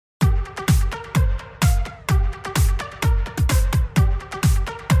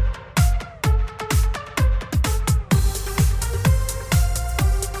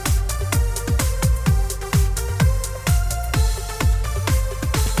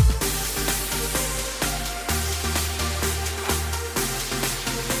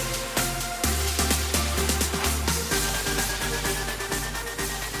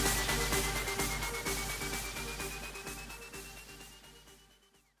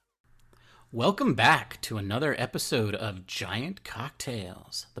Welcome back to another episode of Giant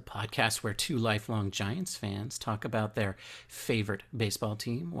Cocktails, the podcast where two lifelong Giants fans talk about their favorite baseball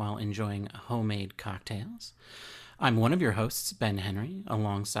team while enjoying homemade cocktails. I'm one of your hosts, Ben Henry,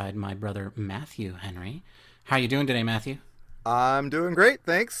 alongside my brother Matthew Henry. How you doing today, Matthew? I'm doing great,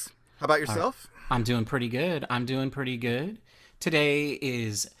 thanks. How about yourself? I'm doing pretty good. Today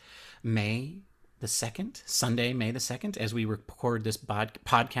is May the 2nd, Sunday, May the 2nd, as we record this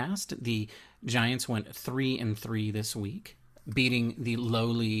podcast. The Giants went 3-3 this week, beating the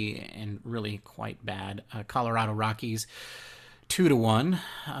lowly and really quite bad Colorado Rockies 2-1.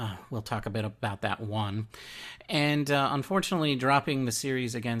 We'll talk a bit about that one. And unfortunately, dropping the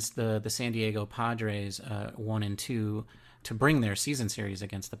series against the San Diego Padres 1-2 to bring their season series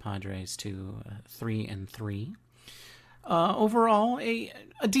against the Padres to 3-3. Overall, a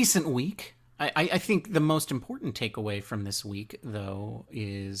decent week. I think the most important takeaway from this week, though,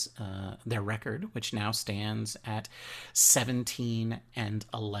 is their record, which now stands at 17-11,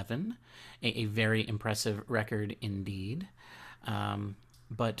 a very impressive record indeed.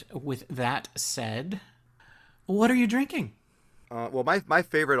 But with that said, what are you drinking? Well, my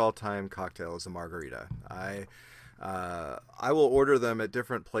favorite all-time cocktail is a margarita. I will order them at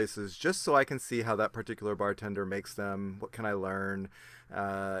different places just so I can see how that particular bartender makes them. What can I learn?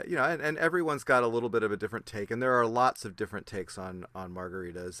 And everyone's got a little bit of a different take, and there are lots of different takes on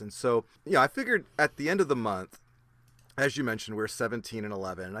margaritas. And so, I figured at the end of the month, as you mentioned, we're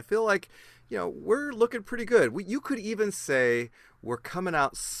 17-11, and I feel like, we're looking pretty good. You could even say we're coming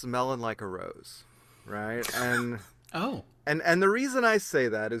out smelling like a rose, right? And Oh. And the reason I say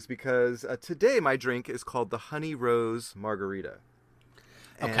that is because today my drink is called the Honey Rose Margarita.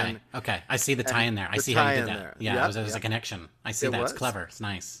 Okay. I see the tie in there. I see how you did that. there. Yeah, Yep, it was a connection. I see that. It's clever. It's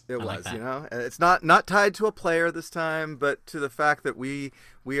nice. It I like was, that. And it's not tied to a player this time, but to the fact that we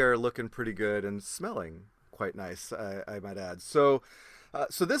are looking pretty good and smelling quite nice, I might add. So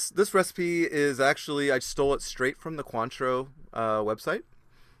this recipe is actually, I stole it straight from the Cointreau website.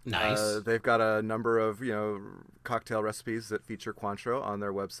 Nice. They've got a number of cocktail recipes that feature Cointreau on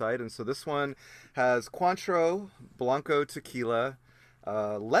their website, and so this one has Cointreau Blanco tequila,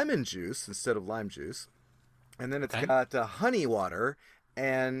 lemon juice instead of lime juice, and then it's got honey water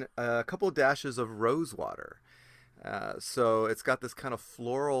and a couple of dashes of rose water. So it's got this kind of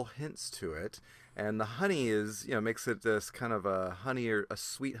floral hints to it. And the honey is, makes it this kind of a honey or a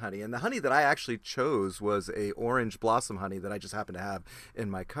sweet honey. And the honey that I actually chose was a orange blossom honey that I just happen to have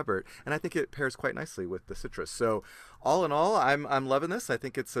in my cupboard. And I think it pairs quite nicely with the citrus. So all in all, I'm loving this. I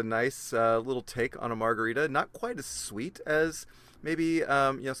think it's a nice little take on a margarita. Not quite as sweet as maybe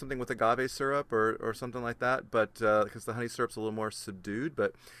something with agave syrup or something like that, but because the honey syrup's a little more subdued,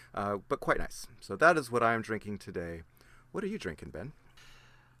 but quite nice. So that is what I'm drinking today. What are you drinking, Ben?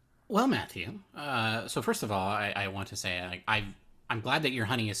 Well, Matthew, so first of all, I want to say I'm glad that your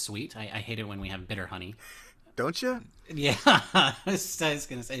honey is sweet. I hate it when we have bitter honey. Don't you? Yeah, I was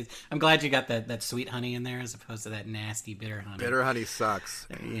going to say, I'm glad you got that sweet honey in there as opposed to that nasty bitter honey. Bitter honey sucks.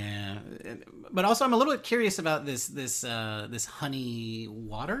 Yeah, but also I'm a little bit curious about this honey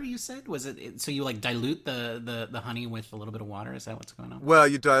water. You said was it so you like dilute the honey with a little bit of water? Is that what's going on? Well,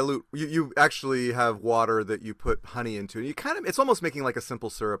 you dilute. You actually have water that you put honey into. You it's almost making like a simple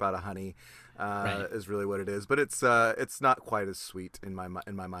syrup out of honey, Right. is really what it is. But it's not quite as sweet in my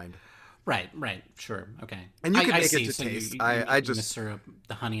mind. Right, sure, okay. And you can make see. it to So taste. You I the just syrup,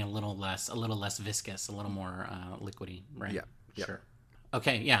 the honey a little less viscous, a little more liquidy, right? Yeah. Sure.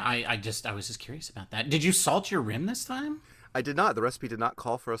 Okay, yeah. I was just curious about that. Did you salt your rim this time? I did not. The recipe did not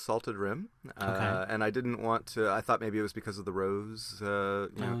call for a salted rim, Okay. and I didn't want to. I thought maybe it was because of the rose,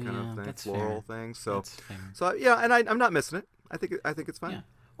 kind of thing, that's floral fair. thing. So, That's fair. and I'm not missing it. I think it's fine. Yeah.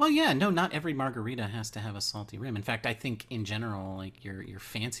 Well, yeah. No, not every margarita has to have a salty rim. In fact, I think in general, like your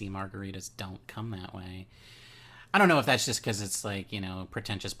fancy margaritas don't come that way. I don't know if that's just because it's like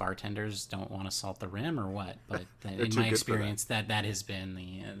pretentious bartenders don't want to salt the rim or what, but in too my good for that. experience, that has been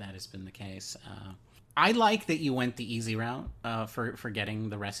the case. I like that you went the easy route for getting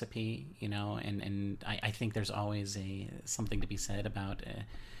the recipe, and I think there's always something to be said about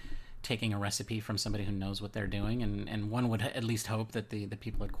taking a recipe from somebody who knows what they're doing, and one would at least hope that the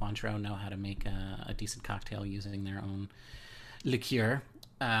people at Cointreau know how to make a decent cocktail using their own liqueur.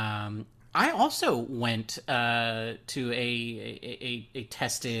 I also went to a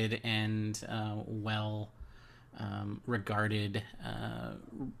tested and well regarded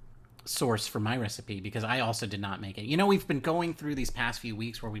source for my recipe because I also did not make it. We've been going through these past few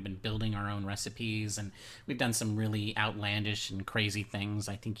weeks where we've been building our own recipes and we've done some really outlandish and crazy things.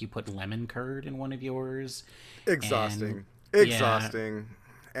 I think you put lemon curd in one of yours. Exhausting. And, Exhausting.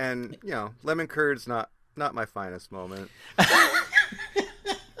 And lemon curd's not my finest moment.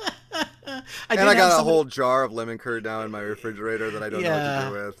 I got a whole jar of lemon curd now in my refrigerator that I don't know what to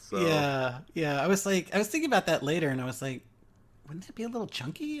do with. So. Yeah. I was thinking about that later, and I was like, wouldn't it be a little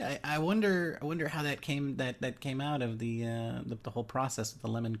chunky? I wonder how that came out of the whole process of the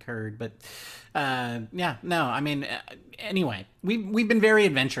lemon curd. But anyway, we've been very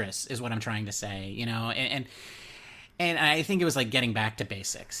adventurous, is what I'm trying to say. And I think it was like getting back to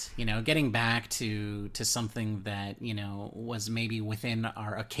basics, getting back to something that, was maybe within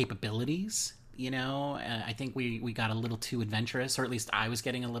our capabilities. I think we got a little too adventurous, or at least I was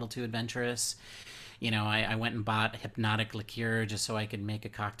getting a little too adventurous. I went and bought hypnotic liqueur just so I could make a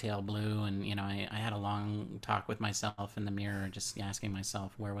cocktail blue. And, I had a long talk with myself in the mirror, just asking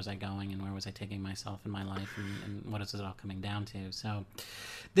myself, where was I going and where was I taking myself in my life, and what is it all coming down to? So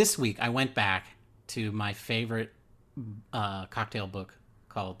this week I went back to my favorite cocktail book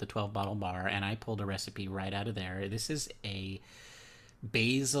called The 12 Bottle Bar, and I pulled a recipe right out of there. This is a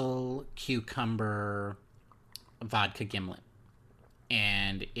basil cucumber vodka gimlet,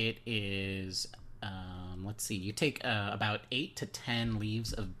 and it is let's see, you take about 8 to 10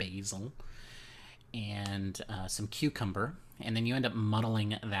 leaves of basil and some cucumber, and then you end up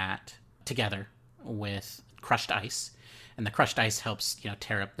muddling that together with crushed ice, and the crushed ice helps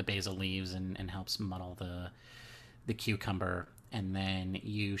tear up the basil leaves and helps muddle the cucumber. And then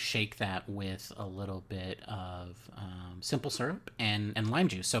you shake that with a little bit of simple syrup and lime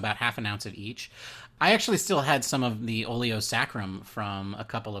juice, so about half an ounce of each. I actually still had some of the Oleo Sacrum from a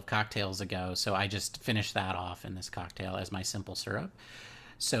couple of cocktails ago, so I just finished that off in this cocktail as my simple syrup.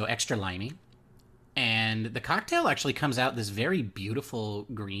 So extra limey. And the cocktail actually comes out this very beautiful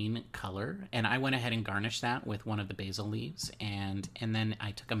green color, and I went ahead and garnished that with one of the basil leaves, and then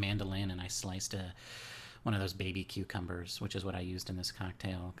I took a mandolin and I sliced one of those baby cucumbers, which is what I used in this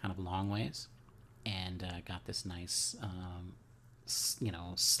cocktail, kind of long ways, and got this nice,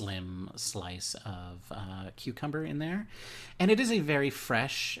 slim slice of cucumber in there. And it is a very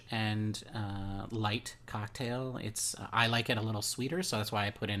fresh and light cocktail. I like it a little sweeter, so that's why I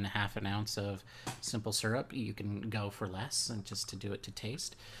put in half an ounce of simple syrup. You can go for less, and just to do it to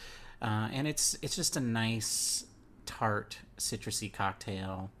taste. And it's just a nice, tart, citrusy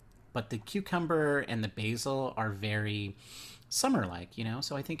cocktail. But the cucumber and the basil are very summer-like,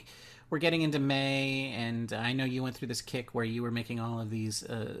 So I think we're getting into May, and I know you went through this kick where you were making all of these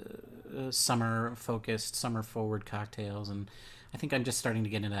summer-focused, summer-forward cocktails, and I think I'm just starting to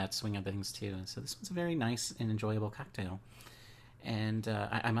get into that swing of things too. And so this one's a very nice and enjoyable cocktail, and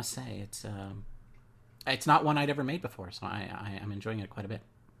I must say it's not one I'd ever made before, so I'm enjoying it quite a bit.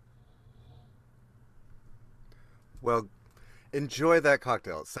 Well, enjoy that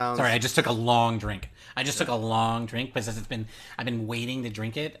cocktail. It sounds... Sorry, I just took a long drink. Because I've been waiting to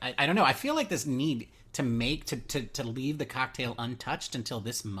drink it. I don't know. I feel like this need to leave the cocktail untouched until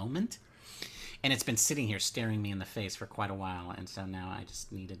this moment. And it's been sitting here staring me in the face for quite a while. And so now I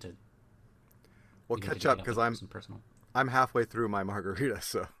just needed to... Well, catch up, because I'm halfway through my margarita,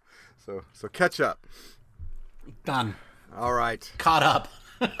 so catch up. Done. All right. Caught up.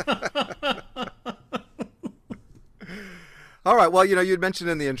 All right. Well, you had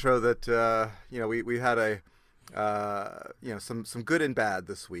mentioned in the intro that we had some good and bad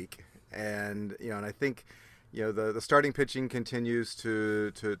this week, and and I think the starting pitching continues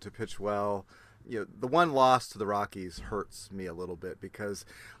to pitch well. The one loss to the Rockies hurts me a little bit, because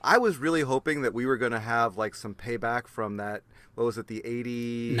I was really hoping that we were going to have like some payback from that. What was it, the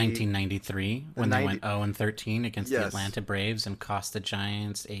 1993, when they went 0-13 against the Atlanta Braves and cost the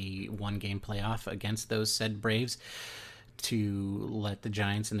Giants a one-game playoff against those said Braves, to let the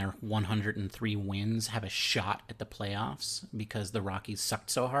Giants in their 103 wins have a shot at the playoffs because the Rockies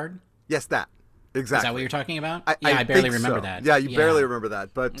sucked so hard? Yes, that. Exactly. Is that what you're talking about? I barely remember that. Yeah, you barely remember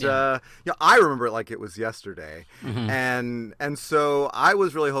that. But I remember it like it was yesterday. Mm-hmm. And so I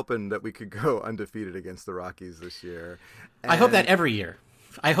was really hoping that we could go undefeated against the Rockies this year. I hope that every year.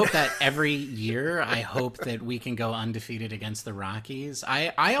 I hope that we can go undefeated against the Rockies.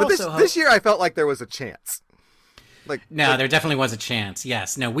 I also hope... This year I felt like there was a chance. There definitely was a chance.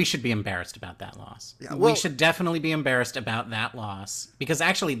 Yes. No, we should be embarrassed about that loss. Yeah, we should definitely be embarrassed about that loss, because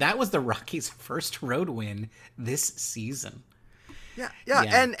actually that was the Rockies' first road win this season. Yeah.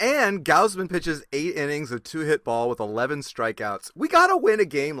 And Gausman pitches 8 innings of 2-hit ball with 11 strikeouts. We got to win a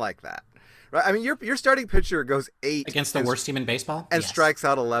game like that. Right? I mean, your starting pitcher goes 8 against the worst team in baseball and strikes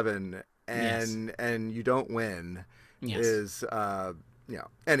out 11, and you don't win. Yes.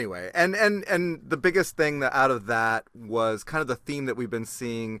 Anyway, and the biggest thing that out of that was kind of the theme that we've been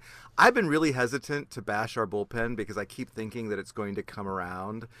seeing. I've been really hesitant to bash our bullpen because I keep thinking that it's going to come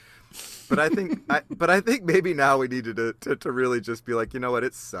around. But I think I think maybe now we needed to really just be like, you know what,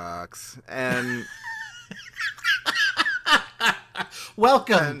 it sucks. And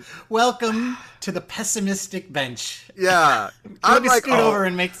welcome to the pessimistic bench. Yeah, I'm like, scoot over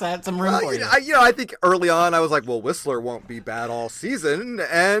and make some room for you. I think early on I was like, well, Whistler won't be bad all season,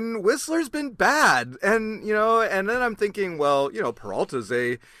 and Whistler's been bad, and and then I'm thinking, well, Peralta's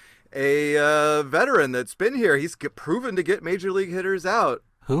a veteran that's been here. He's proven to get major league hitters out.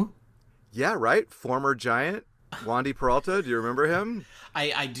 Who? Yeah, right. Former Giant, Wandy Peralta. Do you remember him?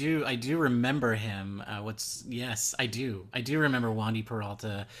 I do remember him. Yes, I do remember Wandy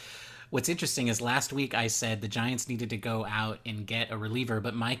Peralta. What's interesting is last week I said the Giants needed to go out and get a reliever,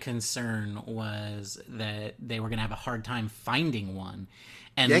 but my concern was that they were going to have a hard time finding one.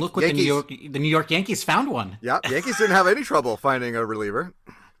 And look what the New York Yankees found one. Yeah, Yankees didn't have any trouble finding a reliever.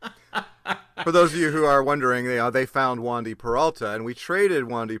 For those of you who are wondering, they found Wandy Peralta, and we traded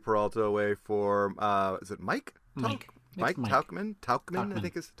Wandy Peralta away for is it Mike? Mike Tauchman, I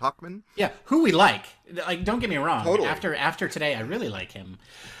think it's Tauchman. Yeah, who we like. Like, don't get me wrong. Totally. After today, I really like him.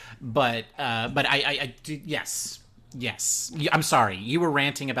 But I do. Yes. I'm sorry. You were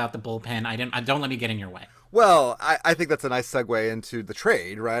ranting about the bullpen. Don't let me get in your way. Well, I think that's a nice segue into the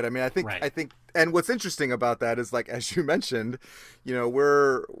trade, right? I mean, I think, and what's interesting about that is, like, as you mentioned,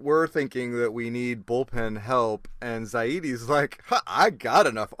 we're thinking that we need bullpen help, and Zaidi's like, I got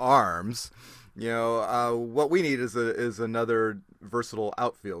enough arms. What we need is another versatile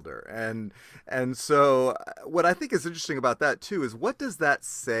outfielder, and so what I think is interesting about that too is, what does that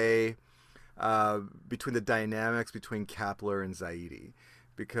say between the dynamics between Kapler and Zaidi?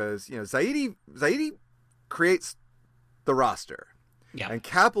 Because Zaidi creates the roster, and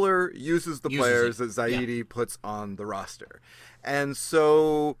Kapler uses the players that Zaidi puts on the roster, and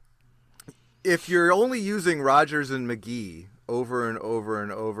so if you're only using Rogers and McGee over and over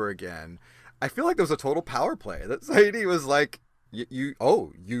and over again, I feel like there was a total power play that Zaidi was like,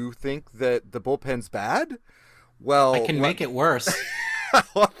 you think that the bullpen's bad? Well, I can make it worse.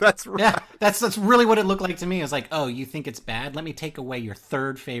 Well, that's right. Yeah, that's really what it looked like to me. It was like, oh, you think it's bad? Let me take away your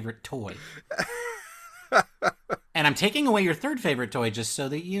third favorite toy. And I'm taking away your third favorite toy just so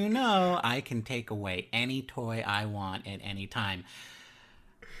that I can take away any toy I want at any time.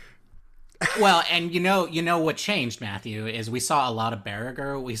 Well, and you know what changed, Matthew, is we saw a lot of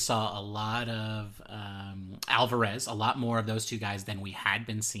Berriger, we saw a lot of Alvarez, a lot more of those two guys than we had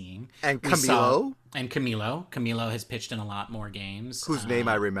been seeing. And Camilo. Camilo has pitched in a lot more games. Whose name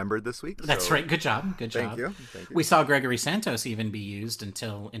I remembered this week. That's right. Good job. Thank you. We saw Gregory Santos even be used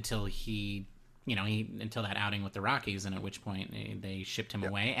until he until that outing with the Rockies, and at which point they shipped him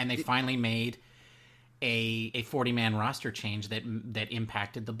away, and they finally made a 40-man roster change that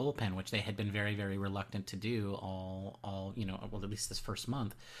impacted the bullpen, which they had been very, very reluctant to do all at least this first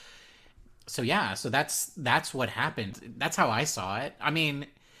month. So that's what happened. That's how I saw it. I mean,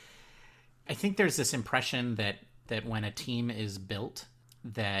 I think there's this impression that when a team is built,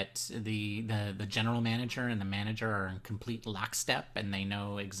 that the general manager and the manager are in complete lockstep and they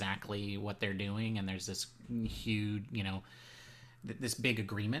know exactly what they're doing, and there's this huge, this big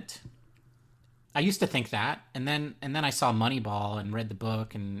agreement. I used to think that, and then I saw Moneyball and read the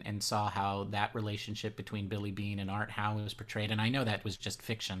book and saw how that relationship between Billy Beane and Art Howe was portrayed, and I know that was just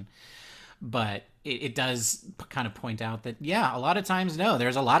fiction, but it does kind of point out that, a lot of times,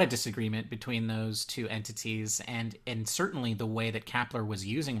 there's a lot of disagreement between those two entities, and certainly the way that Kapler was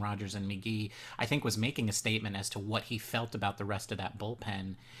using Rogers and McGee, I think, was making a statement as to what he felt about the rest of that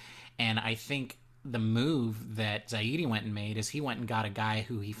bullpen. And I think the move that Zaidi went and made is he went and got a guy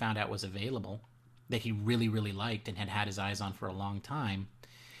who he found out was available, that he really, really liked and had his eyes on for a long time,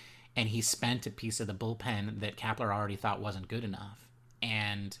 and he spent a piece of the bullpen that Kapler already thought wasn't good enough.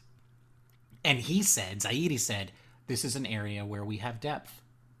 And Zaidi said, this is an area where we have depth.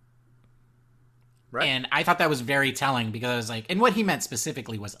 Right. And I thought that was very telling, because I was like, and what he meant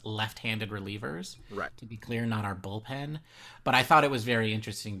specifically was left-handed relievers. Right. To be clear, not our bullpen. But I thought it was very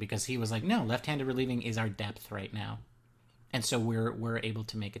interesting because he was like, no, left-handed relieving is our depth right now. And so we're able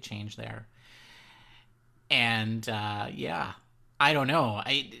to make a change there. And I don't know.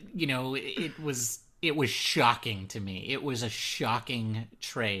 It was shocking to me. It was a shocking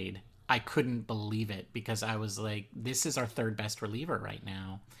trade. I couldn't believe it, because I was like, this is our third best reliever right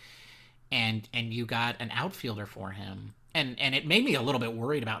now. And you got an outfielder for him. And it made me a little bit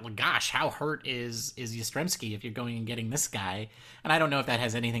worried about, like, gosh, how hurt is Yastrzemski if you're going and getting this guy? And I don't know if that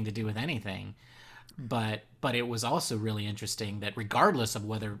has anything to do with anything. But it was also really interesting that regardless of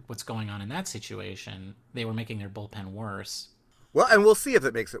whether what's going on in that situation, they were making their bullpen worse. Well, and we'll see if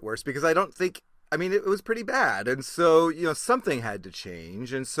it makes it worse because I don't think. I mean, it was pretty bad, and so something had to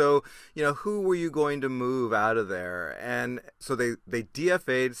change, and so who were you going to move out of there? And so they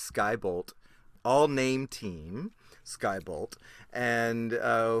DFA'd Sky Bolt, all name team Sky Bolt, and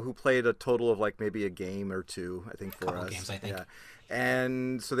who played a total of like maybe a game or two, I think, for Couple us. games, I think. Yeah.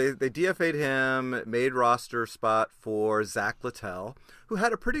 And so they DFA'd him, made roster spot for Zach Littell, who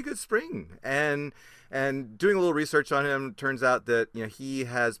had a pretty good spring. And doing a little research on him, turns out that he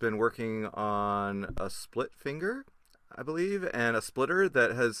has been working on a split finger, I believe, and a splitter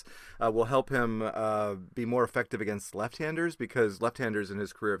that will help him be more effective against left-handers, because left-handers in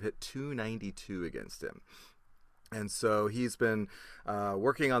his career have hit 292 against him. And so he's been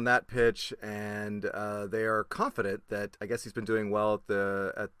working on that pitch, and they are confident that, I guess he's been doing well at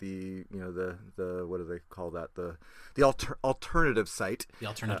the what do they call that, the alternative site. The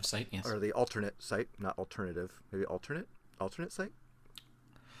alternative site, yes. Or the alternate site, not alternative, maybe alternate site.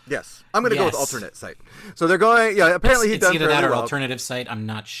 Yes, I'm going to go with alternate site. So they're going. Yeah, apparently he's done either fairly that or well. alternative site. I'm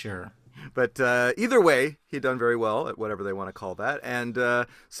not sure. But either way, he'd done very well at whatever they want to call that. And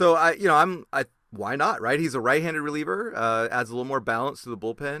so I why not, right? He's a right-handed reliever, adds a little more balance to the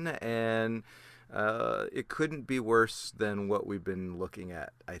bullpen, and it couldn't be worse than what we've been looking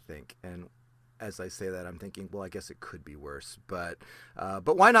at, I think. And as I say that, I'm thinking, well, I guess it could be worse, but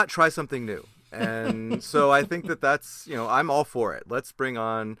why not try something new? And so I think that's, I'm all for it. Let's bring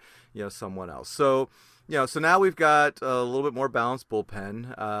on, someone else. So, so now we've got a little bit more balanced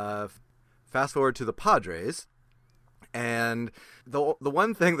bullpen. Fast forward to the Padres. And the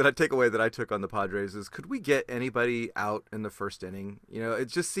one thing that I take away that I took on the Padres is, could we get anybody out in the first inning? It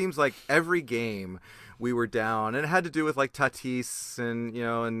just seems like every game we were down, and it had to do with like Tatis and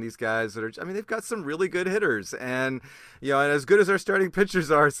and these guys that are. I mean, they've got some really good hitters, and and as good as our starting pitchers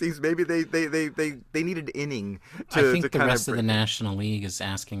are, it seems maybe they need an inning to. I think to the rest of the National League is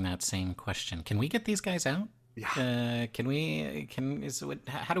asking that same question. Can we get these guys out? Yeah. How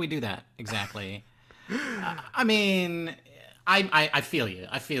do we do that exactly? I mean, I feel you.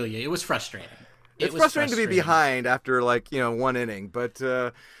 I feel you. It was frustrating. It's frustrating to be behind after one inning, but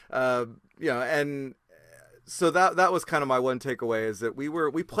and so that was kind of my one takeaway, is that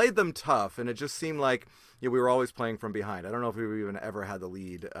we played them tough, and it just seemed like we were always playing from behind. I don't know if we even ever had the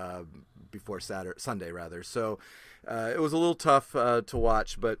lead before Sunday rather. So it was a little tough to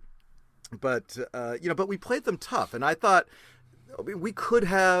watch, but we played them tough, and I thought. We could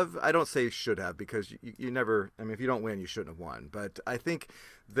have, I don't say should have, because you never, I mean, if you don't win, you shouldn't have won. But I think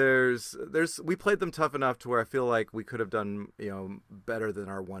we played them tough enough to where I feel like we could have done, better than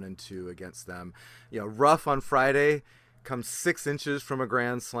our 1 and 2 against them. Rough on Friday comes 6 inches from a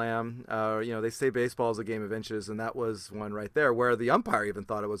grand slam. They say baseball is a game of inches, and that was one right there where the umpire even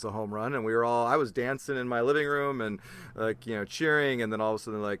thought it was a home run, and I was dancing in my living room and cheering, and then all of a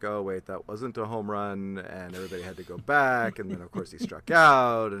sudden oh wait, that wasn't a home run, and everybody had to go back, and then of course he struck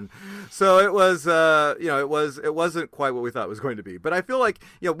out, and so it was it wasn't quite what we thought it was going to be. But I feel like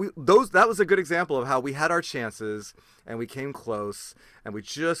that was a good example of how we had our chances and we came close, and we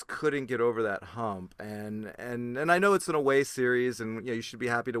just couldn't get over that hump. And I know it's an away series, and you should be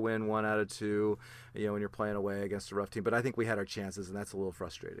happy to win 1 out of 2, when you're playing away against a rough team. But I think we had our chances, and that's a little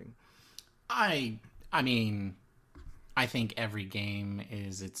frustrating. I mean, I think every game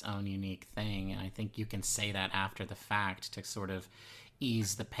is its own unique thing, and I think you can say that after the fact to sort of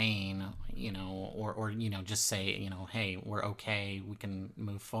ease the pain, or just say, hey, we're okay, we can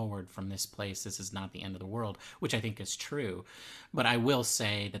move forward from this place, this is not the end of the world, which I think is true. But I will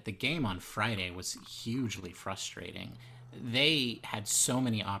say that the game on Friday was hugely frustrating. They had so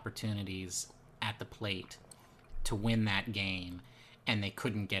many opportunities at the plate to win that game, and they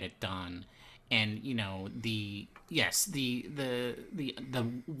couldn't get it done. And the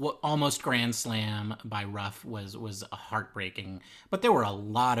almost grand slam by Ruff was heartbreaking, but there were a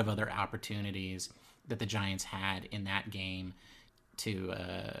lot of other opportunities that the Giants had in that game to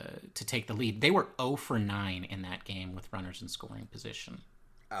take the lead. They were 0 for 9 in that game with runners in scoring position.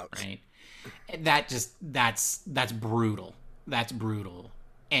 Ouch. Right? That's brutal. That's brutal.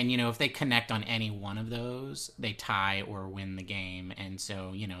 And, if they connect on any one of those, they tie or win the game. And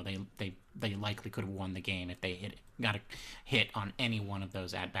so, they likely could have won the game if they got a hit on any one of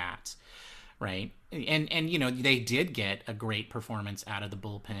those at-bats, right? And they did get a great performance out of the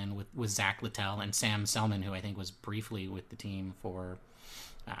bullpen with Zach Littell and Sam Selman, who I think was briefly with the team for,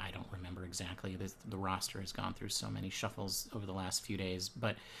 I don't remember exactly. The roster has gone through so many shuffles over the last few days.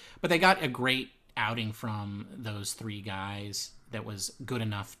 But they got a great outing from those 3 guys that was good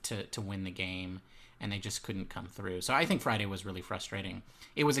enough to win the game, and they just couldn't come through. So I think Friday was really frustrating.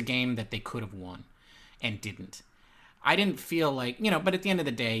 It was a game that they could have won and didn't. I didn't feel like, but at the end of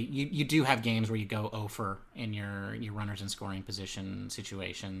the day, you do have games where you go over in your runners in scoring position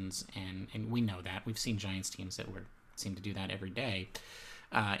situations, and we know that. We've seen Giants teams that seem to do that every day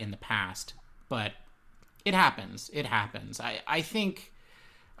in the past. But it happens. It happens. I think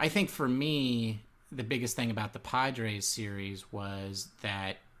for me, the biggest thing about the Padres series was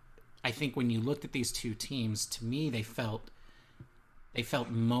that I think when you looked at these two teams, to me, they felt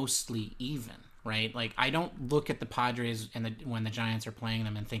mostly even. Right? Like, I don't look at the Padres when the Giants are playing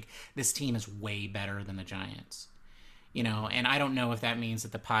them and think this team is way better than the Giants. And I don't know if that means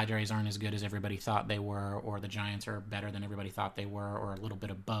that the Padres aren't as good as everybody thought they were, or the Giants are better than everybody thought they were, or a little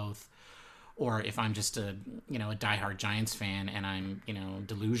bit of both, or if I'm just a diehard Giants fan and I'm,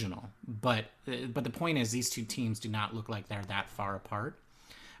 delusional. But the point is, these two teams do not look like they're that far apart.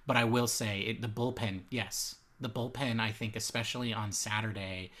 But I will say, the bullpen, yes. The bullpen, I think, especially on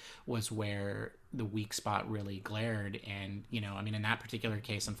Saturday, was where the weak spot really glared. And, in that particular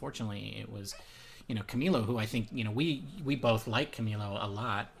case, unfortunately, it was, Camilo, who I think, we both like Camilo a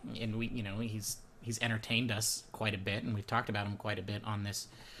lot. And he's entertained us quite a bit. And we've talked about him quite a bit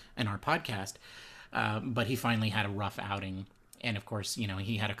in our podcast. But he finally had a rough outing. And, of course,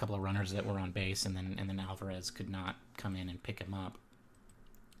 he had a couple of runners that were on base. And then Alvarez could not come in and pick him up.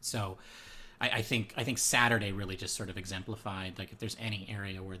 So I think Saturday really just sort of exemplified, like, if there's any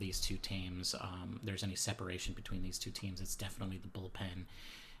area where these two teams, there's any separation between these two teams, it's definitely the bullpen,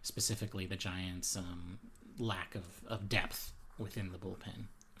 specifically the Giants' lack of depth within the bullpen,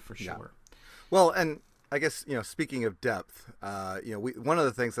 for sure. Yeah. Well, and I guess, speaking of depth, one of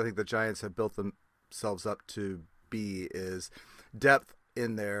the things I think the Giants have built themselves up to be is depth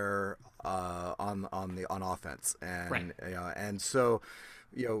in their on offense, and right. And so.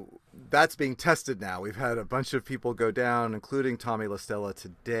 That's being tested now. We've had a bunch of people go down, including Tommy La Stella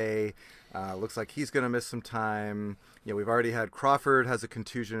today. Looks like he's going to miss some time. We've already had Crawford has a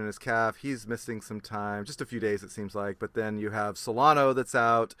contusion in his calf. He's missing some time, just a few days it seems like. But then you have Solano that's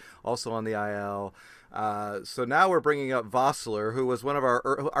out, also on the IL. So now we're bringing up Vossler, who was one of our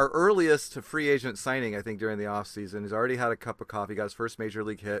earliest free agent signing, I think, during the offseason. He's already had a cup of coffee, got his first major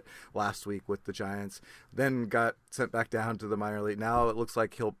league hit last week with the Giants, then got sent back down to the minor league. Now it looks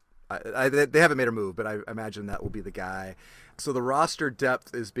like they haven't made a move, but I imagine that will be the guy. So the roster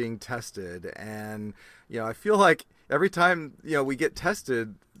depth is being tested, and I feel like every time we get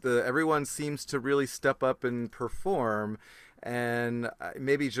tested, everyone seems to really step up and perform. And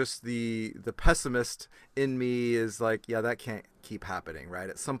maybe just the pessimist in me is like, yeah, that can't keep happening, right?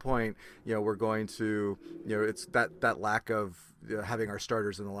 At some point, we're going to, it's that lack of having our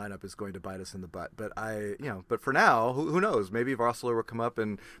starters in the lineup is going to bite us in the butt. But but for now, who knows? Maybe Vossler will come up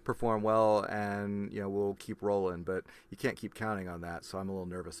and perform well, and we'll keep rolling. But you can't keep counting on that, so I'm a little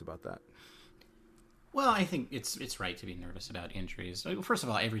nervous about that. Well, I think it's right to be nervous about injuries. First of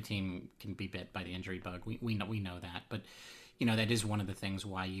all, every team can be bit by the injury bug. We know that, but. That is one of the things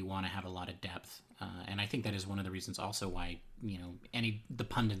why you want to have a lot of depth. And I think that is one of the reasons also why, the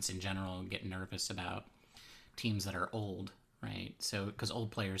pundits in general get nervous about teams that are old, right? So, because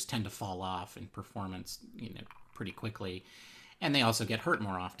old players tend to fall off in performance, pretty quickly. And they also get hurt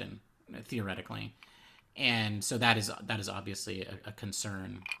more often, theoretically. And so that is obviously a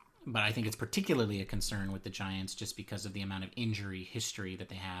concern. But I think it's particularly a concern with the Giants just because of the amount of injury history that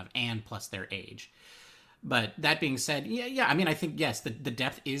they have, and plus their age. But that being said, yeah. I mean, I think, yes, the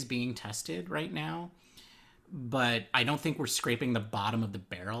depth is being tested right now. But I don't think we're scraping the bottom of the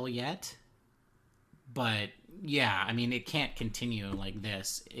barrel yet. But, yeah, I mean, it can't continue like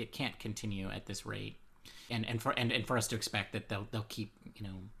this. It can't continue at this rate. And for us to expect that they'll keep,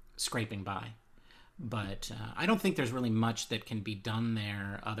 scraping by. But I don't think there's really much that can be done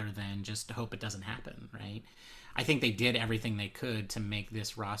there other than just hope it doesn't happen, right? I think they did everything they could to make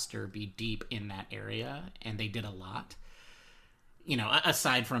this roster be deep in that area, and they did a lot.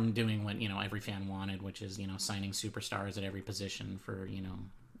 Aside from doing what, every fan wanted, which is, signing superstars at every position for,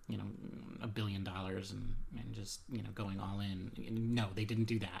 $1 billion and just, going all in. No, they didn't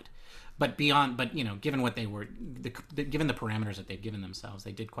do that. But given what they were, given the parameters that they've given themselves,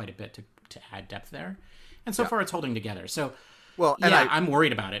 they did quite a bit to add depth there. And so far it's holding together. So, well, and I'm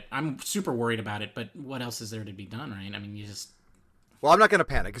worried about it. I'm super worried about it. But what else is there to be done, right? I mean, you just. Well, I'm not going to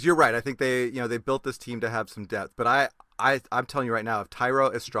panic because you're right. I think they built this team to have some depth. But I'm telling you right now, if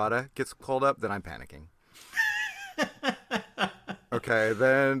Thairo Estrada gets called up, then I'm panicking. Okay,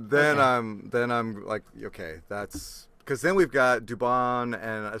 then okay. I'm like, okay, that's Because then we've got Dubon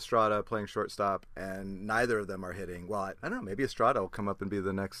and Estrada playing shortstop, and neither of them are hitting. Well, I don't know. Maybe Estrada will come up and be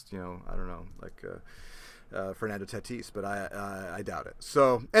the next, I don't know, like Fernando Tatis, but I doubt it.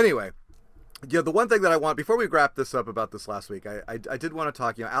 So anyway, yeah, the one thing that I want, before we wrap this up about this last week, I did want to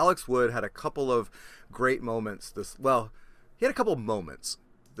talk, Alex Wood had a couple of great moments he had a couple of moments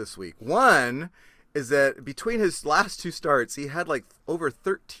this week. One is that between his last two starts, he had like over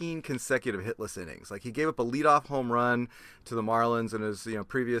 13 consecutive hitless innings. Like he gave up a leadoff home run to the Marlins in his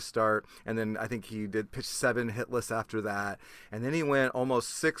previous start, and then I think he did pitch 7 hitless after that, and then he went almost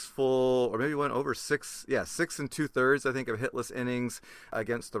 6 full, or maybe went over 6 2/3 I think of hitless innings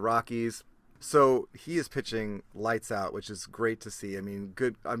against the Rockies. So he is pitching lights out, which is great to see. I mean,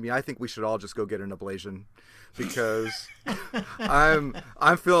 good. I mean, I think we should all just go get an ablation because I'm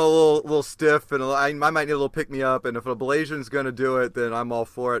feeling a little stiff, and I might need a little pick me up. And if an ablation's going to do it, then I'm all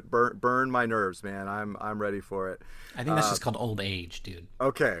for it. Burn my nerves, man. I'm ready for it. I think that's just called old age, dude.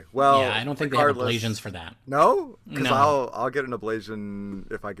 Okay, well, yeah, I don't think they have ablations for that. No, because No. I'll get an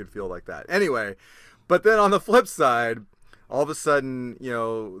ablation if I could feel like that. Anyway, but then on the flip side, all of a sudden,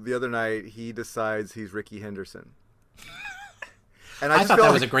 the other night he decides he's Ricky Henderson. And I thought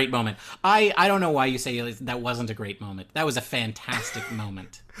that was a great moment. I don't know why you say that wasn't a great moment. That was a fantastic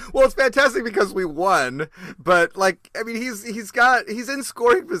moment. Well, it's fantastic because we won, but he's in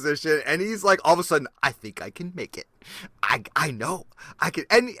scoring position, and he's like, all of a sudden, I think I can make it. I know I can,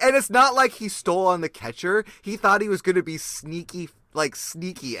 and it's not like he stole on the catcher. He thought he was going to be sneaky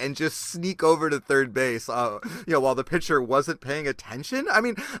and just sneak over to third base, while the pitcher wasn't paying attention. I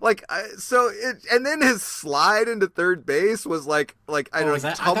mean, and then his slide into third base was like I don't know.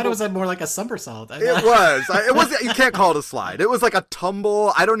 I thought it was more like a somersault. It was. You can't call it a slide. It was like a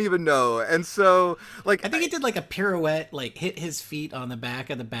tumble. I don't even know. And so, I think he did like a pirouette, like hit his feet on the back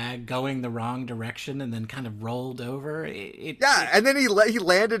of the bag, going the wrong direction, and then kind of rolled over. And then he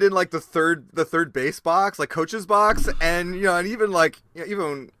landed in like the third base box, like coach's box, and and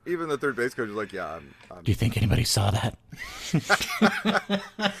even even the third base coach was like, yeah. Do you think anybody saw that?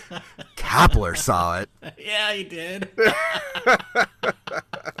 Kapler saw it. Yeah, he did.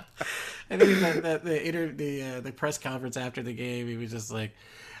 I think the press conference after the game, he was just like,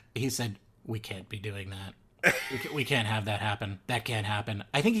 he said, "We can't be doing that. We can't have that happen. That can't happen."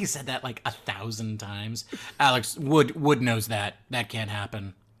 I think he said that like 1,000 times. Alex Wood knows that can't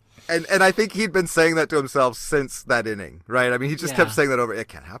happen. And I think he'd been saying that to himself since that inning, right? I mean, he just kept saying that over. It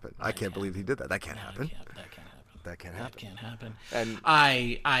can't happen. I can't believe he did that. That can't happen. That can't happen. And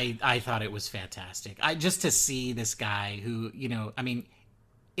I thought it was fantastic. Just to see this guy who, I mean,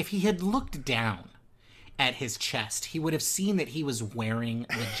 if he had looked down at his chest, he would have seen that he was wearing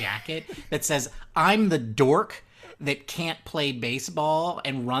the jacket that says, "I'm the dork that can't play baseball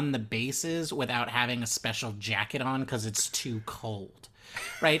and run the bases without having a special jacket on because it's too cold."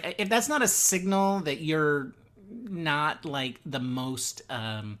 Right? If that's not a signal that you're not like the most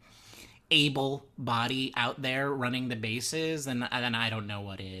able body out there running the bases, then I don't know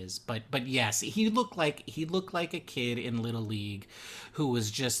what is. But yes, he looked like a kid in Little League who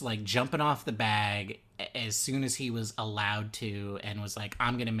was just like jumping off the bag as soon as he was allowed to, and was like,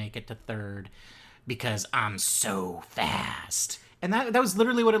 "I'm gonna make it to third because I'm so fast." And that was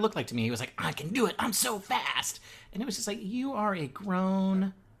literally what it looked like to me. He was like, "I can do it. I'm so fast." And it was just like, you are a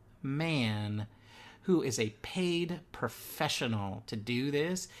grown man who is a paid professional to do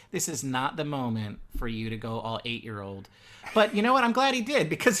this. This is not the moment for you to go all 8-year-old. But you know what? I'm glad he did,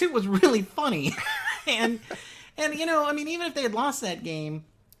 because it was really funny. and I mean, even if they had lost that game,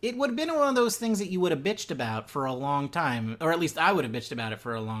 it would have been one of those things that you would have bitched about for a long time, or at least I would have bitched about it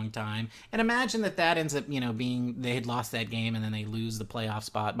for a long time. And imagine that ends up, being they had lost that game and then they lose the playoff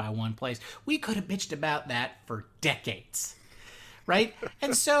spot by one place. We could have bitched about that for decades, right?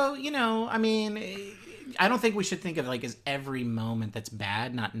 And so, I mean, I don't think we should think of like as every moment that's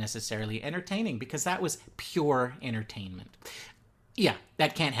bad, not necessarily entertaining, because that was pure entertainment. Yeah,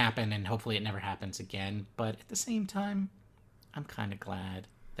 that can't happen, and hopefully it never happens again. But at the same time, I'm kind of glad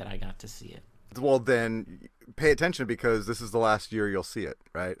that I got to see it. Well, then pay attention, because this is the last year you'll see it,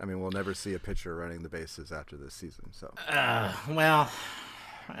 right? I mean, we'll never see a pitcher running the bases after this season. So, well,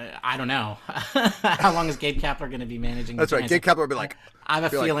 I don't know. How long is Gabe Kapler going to be managing? That's right. Gabe Kapler will be like, I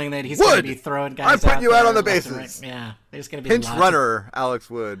have a feeling that he's going to be throwing guys. I'm putting you out on the bases. bases. Yeah, there's going to be pinch runner Alex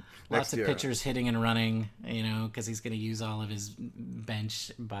Wood. Lots of pitchers hitting and running, because he's going to use all of his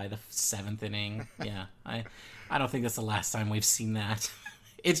bench by the 7th inning. Yeah, I don't think that's the last time we've seen that.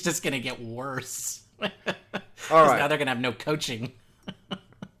 It's just going to get worse. All right. Now they're going to have no coaching.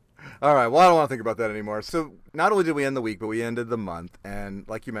 All right. Well, I don't want to think about that anymore. So not only did we end the week, but we ended the month. And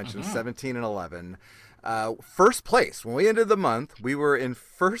like you mentioned, 17-11. First place. When we ended the month, we were in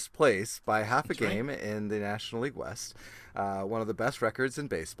first place by half a That's right. game in the National League West. One of the best records in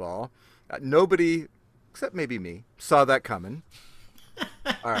baseball. Nobody, except maybe me, saw that coming.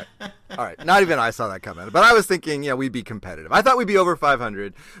 All right. All right. Not even I saw that coming. But I was thinking, we'd be competitive. I thought we'd be over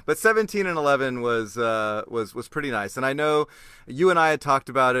 500, but 17-11 was pretty nice. And I know you and I had talked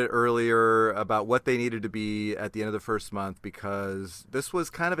about it earlier about what they needed to be at the end of the first month, because this was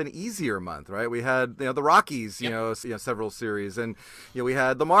kind of an easier month, right? We had, the Rockies, Yep. several series, and we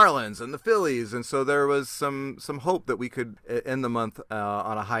had the Marlins and the Phillies, and so there was some hope that we could end the month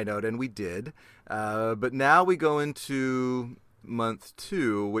on a high note, and we did. But now we go into month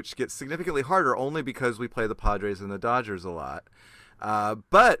 2, which gets significantly harder only because we play the Padres and the Dodgers a lot.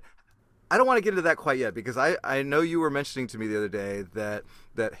 But I don't want to get into that quite yet, because I know you were mentioning to me the other day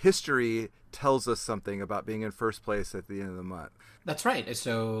that history tells us something about being in first place at the end of the month. That's right.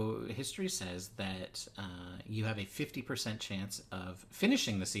 So history says that you have a 50% chance of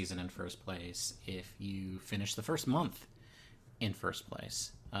finishing the season in first place if you finish the first month in first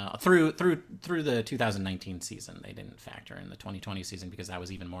place. Through the 2019 season, they didn't factor in the 2020 season because that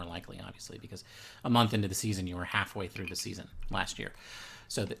was even more likely, obviously, because a month into the season you were halfway through the season last year,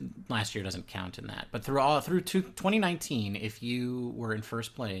 so last year doesn't count in that. But through 2019, if you were in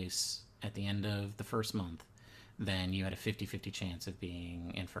first place at the end of the first month, then you had a 50-50 chance of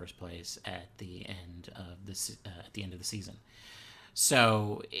being in first place at the end of the season.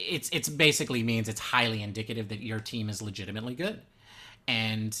 So it's basically means it's highly indicative that your team is legitimately good,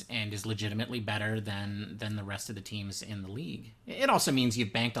 and is legitimately better than the rest of the teams in the league. It also means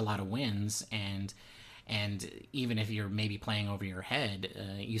you've banked a lot of wins, and even if you're maybe playing over your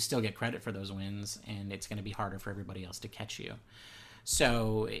head, you still get credit for those wins, and it's going to be harder for everybody else to catch you.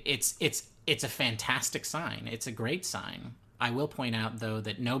 So it's a fantastic sign. It's a great sign. I will point out, though,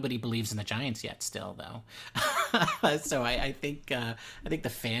 that nobody believes in the Giants yet. Still, though, so I think the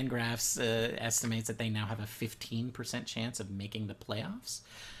Fangraphs estimates that they now have a 15% chance of making the playoffs.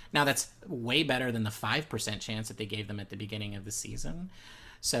 Now that's way better than the 5% chance that they gave them at the beginning of the season.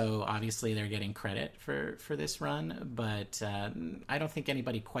 So obviously they're getting credit for this run, but I don't think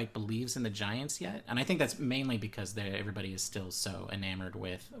anybody quite believes in the Giants yet, and I think that's mainly because everybody is still so enamored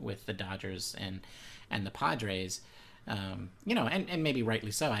with the Dodgers and the Padres. And maybe rightly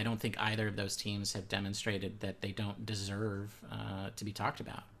so. I don't think either of those teams have demonstrated that they don't deserve to be talked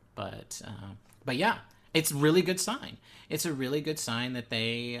about. But yeah, it's a really good sign. It's a really good sign that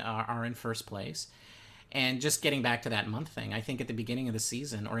they are in first place. And just getting back to that month thing, I think at the beginning of the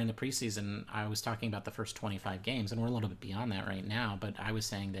season or in the preseason, I was talking about the first 25 games, and we're a little bit beyond that right now. But I was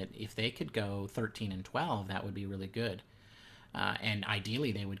saying that if they could go 13-12, that would be really good. And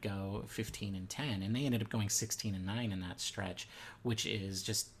ideally, they would go 15-10, and they ended up going 16-9 in that stretch, which is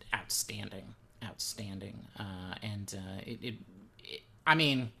just outstanding, outstanding. I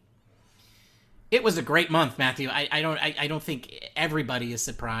mean, it was a great month, Matthew. I don't think everybody is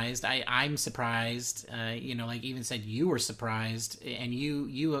surprised. I'm surprised. Like even said, you were surprised, and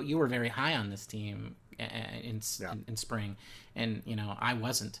you were very high on this team in spring, and I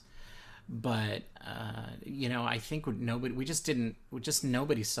wasn't. But I think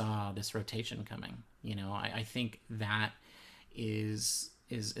nobody saw this rotation coming. I think that is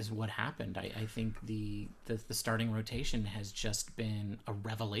what happened. I think the starting rotation has just been a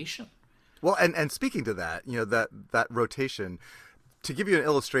revelation. Well, and speaking to that, that rotation, to give you an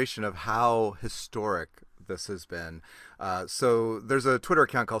illustration of how historic this has been. So there's a Twitter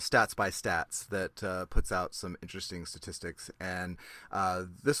account called Stats by Stats that puts out some interesting statistics. And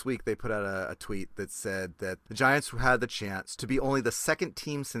this week they put out a tweet that said that the Giants had the chance to be only the second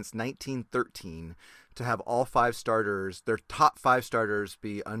team since 1913 to have all 5 starters, their top 5 starters,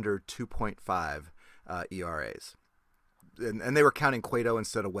 be under 2.5 ERAs. And they were counting Cueto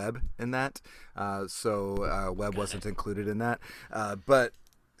instead of Webb in that. So Webb wasn't included in that. But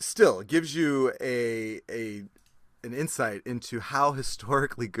still, it gives you an insight into how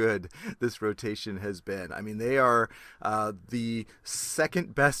historically good this rotation has been. I mean, they are the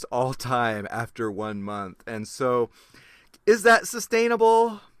second best all time after 1 month. And so is that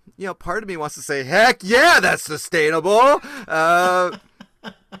sustainable? Part of me wants to say, heck yeah, that's sustainable.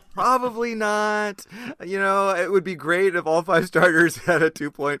 Probably not. It would be great if all 5 starters had a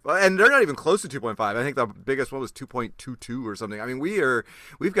 2.5, and they're not even close to 2.5. I think the biggest one was 2.22 or something. I mean,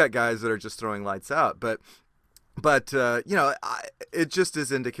 we've got guys that are just throwing lights out, but it just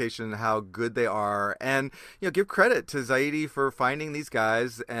is indication how good they are, and give credit to Zaidi for finding these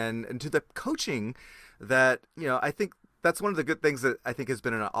guys, and to the coaching that I think. That's one of the good things that I think has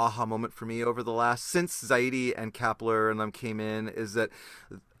been an aha moment for me over the last, since Zaidi and Kapler and them came in, is that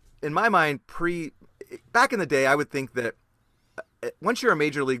in my mind, back in the day, I would think that once you're a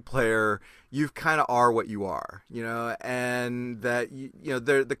major league player, you kind of are what you are, and that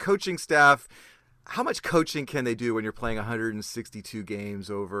the coaching staff. How much coaching can they do when you're playing 162 games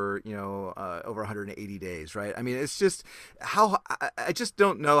over, over 180 days, right? I mean, it's just I just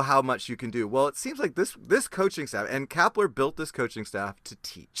don't know how much you can do. Well, it seems like this coaching staff, and Kapler built this coaching staff to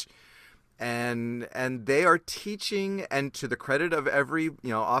teach. And they are teaching, and to the credit of every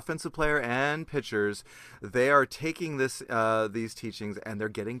offensive player and pitchers, they are taking these teachings and they're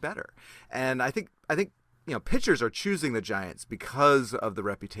getting better. And I think pitchers are choosing the Giants because of the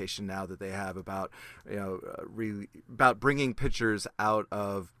reputation now that they have about about bringing pitchers out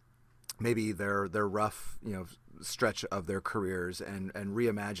of maybe their rough stretch of their careers and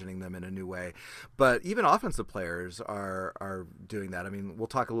reimagining them in a new way. But even offensive players are doing that. I mean, we'll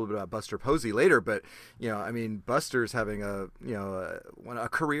talk a little bit about Buster Posey later, but Buster's having a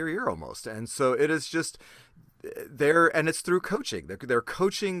career year almost, and so it is just. And it's through coaching. They're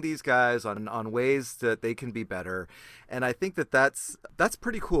coaching these guys on ways that they can be better, and I think that's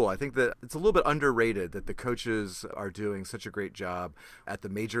pretty cool. I think that it's a little bit underrated that the coaches are doing such a great job at the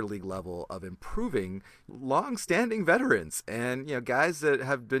major league level of improving long-standing veterans and guys that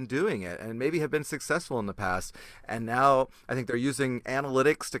have been doing it and maybe have been successful in the past, and now I think they're using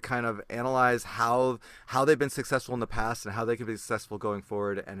analytics to kind of analyze how they've been successful in the past and how they can be successful going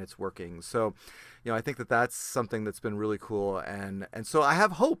forward, and it's working. So. I think that's something that's been really cool, and so I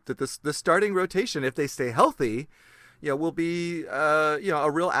have hope that the starting rotation, if they stay healthy, will be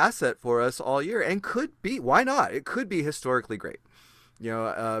a real asset for us all year, and could be, why not? It could be historically great,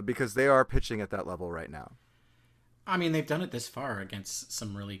 because they are pitching at that level right now. I mean, they've done it this far against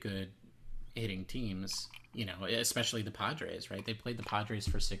some really good hitting teams, especially the Padres, right? They played the Padres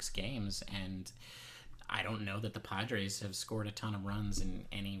for 6 games, and I don't know that the Padres have scored a ton of runs in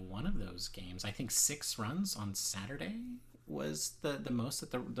any one of those games. I think 6 runs on Saturday was the most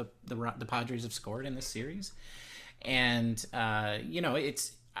that the Padres have scored in this series. And,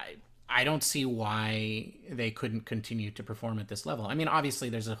 I don't see why they couldn't continue to perform at this level. I mean, obviously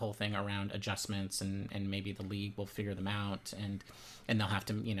there's a whole thing around adjustments and maybe the league will figure them out and they'll have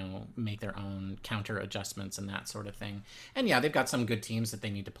to, make their own counter adjustments and that sort of thing. And yeah, they've got some good teams that they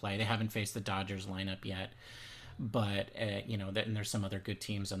need to play. They haven't faced the Dodgers lineup yet, but, and there's some other good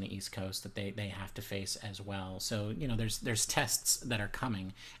teams on the East Coast that they have to face as well. So, there's tests that are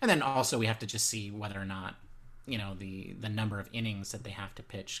coming. And then also we have to just see whether or not, the number of innings that they have to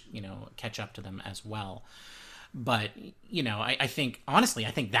pitch, catch up to them as well. But, I think, honestly,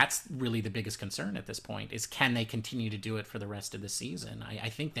 I think that's really the biggest concern at this point is can they continue to do it for the rest of the season? I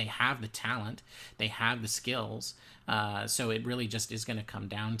think they have the talent, they have the skills. So it really just is going to come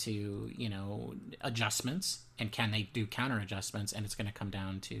down to, adjustments, and can they do counter adjustments? And it's going to come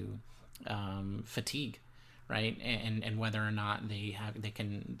down to fatigue. Right, and whether or not they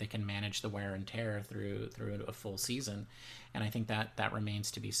can manage the wear and tear through a full season, and I think that remains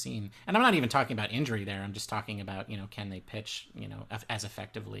to be seen. And I'm not even talking about injury there. I'm just talking about can they pitch as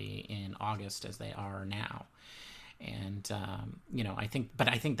effectively in August as they are now. And I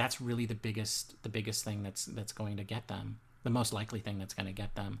think that's really the biggest thing that's going to get them. The most likely thing that's going to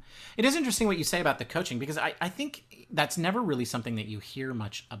get them. It is interesting what you say about the coaching, because I think that's never really something that you hear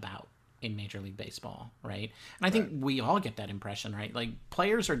much about in Major League Baseball, right? And I think we all get that impression, right? Like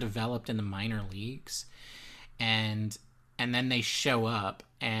players are developed in the minor leagues, and then they show up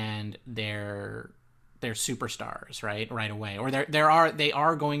and they're superstars, right away, or they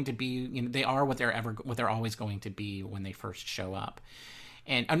are going to be, they are what they're always going to be when they first show up.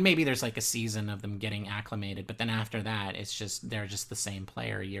 And maybe there's like a season of them getting acclimated, but then after that, it's just they're just the same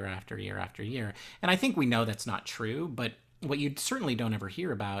player year after year after year. And I think we know that's not true, but what you certainly don't ever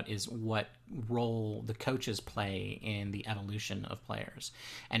hear about is what role the coaches play in the evolution of players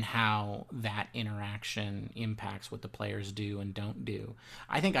and how that interaction impacts what the players do and don't do.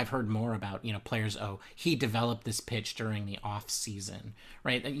 I think I've heard more about, players, he developed this pitch during the off season,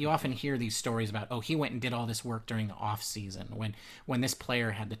 right? You often hear these stories about, he went and did all this work during the off season when this player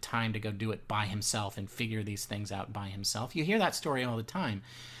had the time to go do it by himself and figure these things out by himself. You hear that story all the time.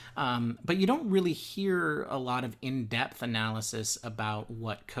 But you don't really hear a lot of in-depth analysis about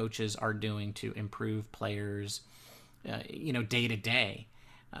what coaches are doing to improve players, day to day.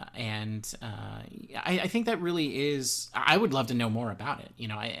 I think that really is, I would love to know more about it.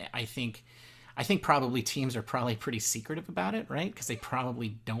 I think probably teams are probably pretty secretive about it, right? Because they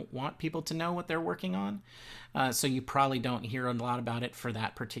probably don't want people to know what they're working on. So you probably don't hear a lot about it for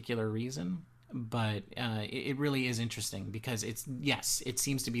that particular reason. but it really is interesting because it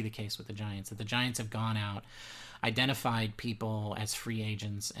seems to be the case with the Giants that the Giants have gone out, identified people as free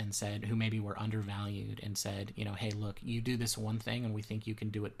agents and said who maybe were undervalued and said, hey, look, you do this one thing and we think you can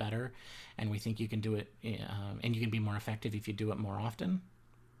do it better, and we think you can do it, and you can be more effective if you do it more often.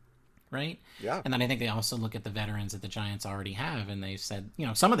 Right? Yeah. And then I think they also look at the veterans that the Giants already have, and they've said,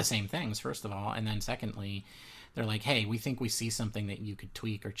 some of the same things, first of all, and then secondly, they're like, hey, we think we see something that you could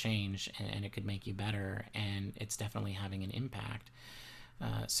tweak or change, and it could make you better, and it's definitely having an impact.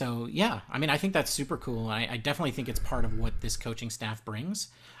 So, yeah, I mean, I think that's super cool. I definitely think it's part of what this coaching staff brings.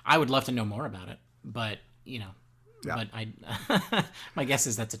 I would love to know more about it, but, yeah. But my guess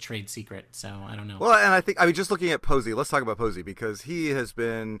is that's a trade secret, so I don't know. Well, and I mean, just looking at Posey, let's talk about Posey because he has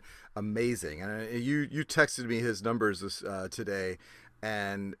been amazing. And you texted me his numbers today,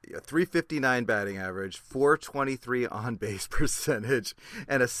 and 359 batting average, 423 on base percentage,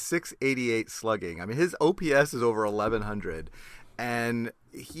 and a 688 slugging. I mean, his OPS is over 1100, and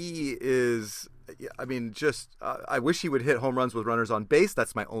he is. I mean, just I wish he would hit home runs with runners on base.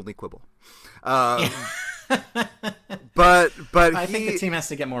 That's my only quibble. But I think the team has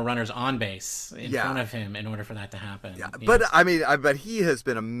to get more runners on base in front of him in order for that to happen. Yeah, but I mean, but he has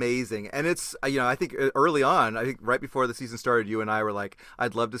been amazing, and it's I think early on, I think right before the season started, you and I were like,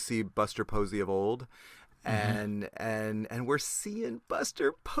 I'd love to see Buster Posey of old. And we're seeing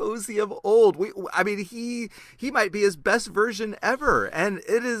Buster Posey of old. I mean, he might be his best version ever, and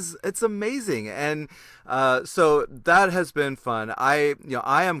it's amazing. And so that has been fun. I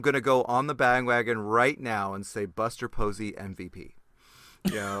am going to go on the bandwagon right now and say Buster Posey MVP.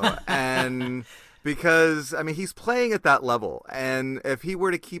 And because I mean he's playing at that level, and if he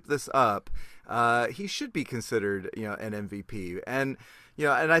were to keep this up, he should be considered an MVP. And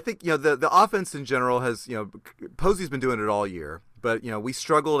and I think, the offense in general has, Posey's been doing it all year, but, we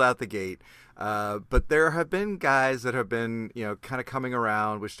struggled out the gate. But there have been guys that have been, kind of coming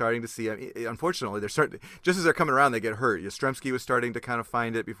around. We're starting to see, unfortunately, just as they're coming around, they get hurt. Yastrzemski was starting to kind of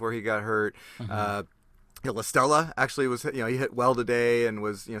find it before he got hurt. La Stella actually was, he hit well today and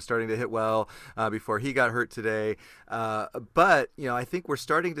was, starting to hit well before he got hurt today. But, I think we're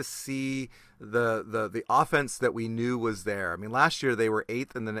starting to see the offense that we knew was there. I mean, last year they were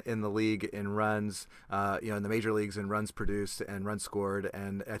 8th in the league in runs, in the major leagues in runs produced and runs scored.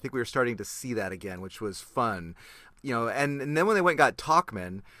 And I think we were starting to see that again, which was fun. And then when they went and got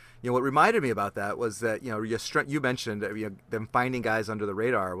Tauchman, what reminded me about that was that, you mentioned them finding guys under the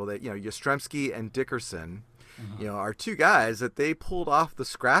radar. Well, that, Yastrzemski and Dickerson, are two guys that they pulled off the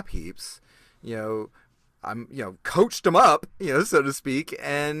scrap heaps, coached them up, so to speak,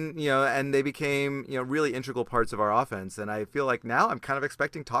 and they became, really integral parts of our offense. And I feel like now I'm kind of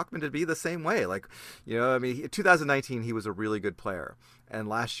expecting Tauchman to be the same way. Like, I mean, 2019 he was a really good player, and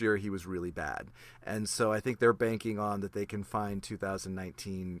last year he was really bad. And so I think they're banking on that they can find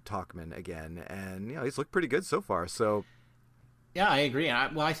 2019 Tauchman again, and he's looked pretty good so far. So yeah, I agree.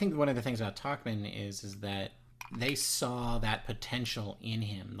 I think one of the things about Tauchman is that they saw that potential in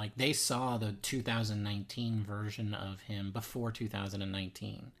him. Like, they saw the 2019 version of him before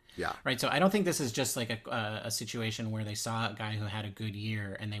 2019. Yeah. Right. So I don't think this is just like a situation where they saw a guy who had a good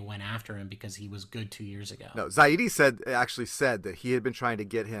year and they went after him because he was good 2 years ago. No, Zaidi actually said that he had been trying to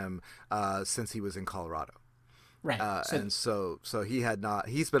get him since he was in Colorado. Right. And so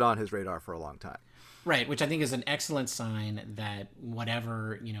he's been on his radar for a long time. Right, which I think is an excellent sign that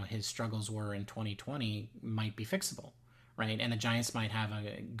whatever, his struggles were in 2020 might be fixable, right? And the Giants might have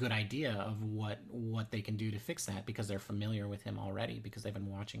a good idea of what they can do to fix that because they're familiar with him already because they've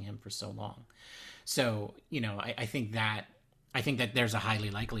been watching him for so long. So, I think that there's a highly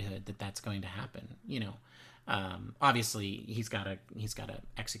likelihood that that's going to happen, obviously he's got to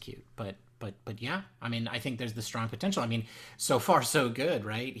execute, but yeah, I mean, I think there's the strong potential. I mean, so far so good,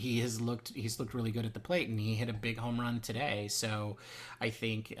 right? He's looked really good at the plate, and he hit a big home run today. So I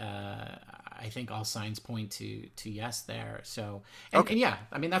think all signs point to yes there. So and yeah,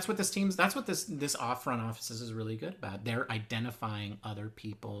 I mean, that's what this off front offices is really good about. They're identifying other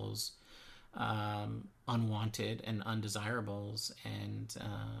people's unwanted and undesirables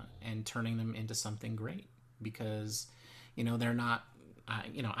and turning them into something great because they're not. I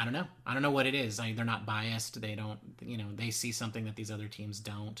don't know what it is. They're not biased. They don't, they see something that these other teams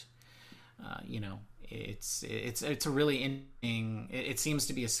don't. It's a really interesting. It seems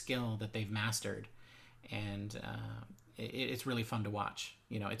to be a skill that they've mastered, and it's really fun to watch.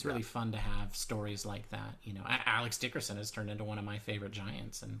 It's really fun to have stories like that. Alex Dickerson has turned into one of my favorite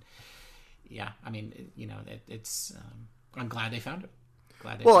Giants, and yeah, I mean, it's. I'm glad they found it.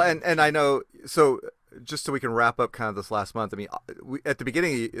 And I know so. just so we can wrap up kind of this last month. I mean, at the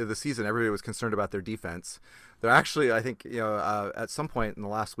beginning of the season, everybody was concerned about their defense. They're actually, I think, at some point in the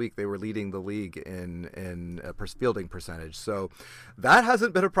last week, they were leading the league in fielding percentage. So that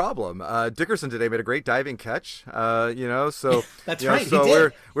hasn't been a problem. Dickerson today made a great diving catch. So that's right. So he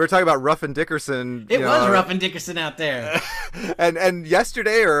did. we're talking about Ruffin Dickerson. It was Ruffin Dickerson out there. and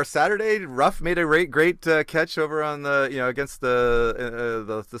yesterday or Saturday, Ruff made a great catch over on the against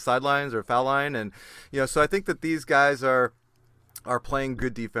the sidelines or foul line, and so I think that these guys are playing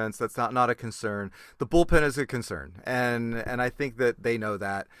good defense. That's not a concern. The bullpen is a concern, and I think that they know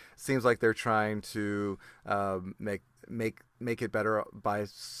that. Seems like they're trying to make it better by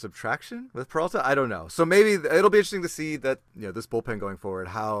subtraction with Peralta. I don't know. So maybe it'll be interesting to see that this bullpen going forward,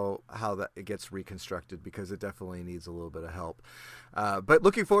 how that it gets reconstructed, because it definitely needs a little bit of help. But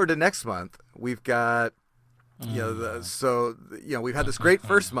looking forward to next month, we've got we've had this great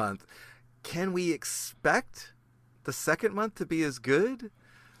first month. Can we expect the second month to be as good?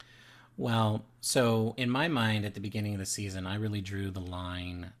 Well, so in my mind, at the beginning of the season, I really drew the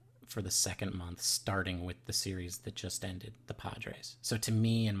line for the second month, starting with the series that just ended, the Padres. So to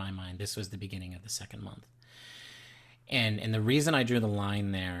me, in my mind, this was the beginning of the second month. And the reason I drew the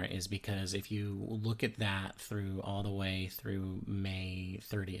line there is because if you look at that through all the way through May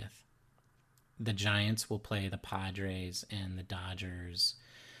 30th, the Giants will play the Padres and the Dodgers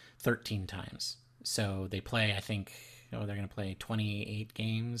 13 times. So they play, I think, they're going to play 28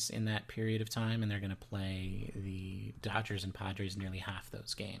 games in that period of time, and they're going to play the Dodgers and Padres nearly half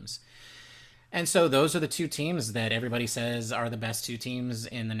those games. And so those are the two teams that everybody says are the best two teams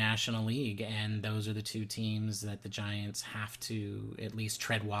in the National League, and those are the two teams that the Giants have to at least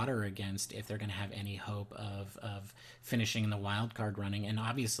tread water against if they're going to have any hope of finishing in the wild card running. And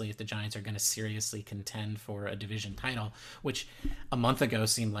obviously, if the Giants are going to seriously contend for a division title, which a month ago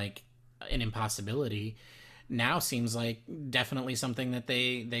seemed like an impossibility, now seems like definitely something that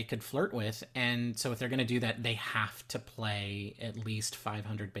they could flirt with. And so if they're going to do that, they have to play at least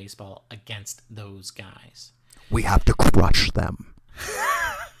 500 baseball against those guys. We have to crush them.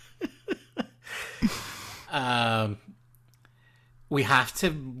 We have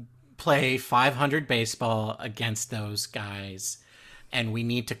to play 500 baseball against those guys, and we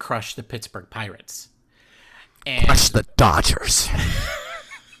need to crush the Pittsburgh Pirates. And crush the Dodgers.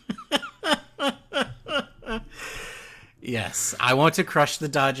 Yes, I want to crush the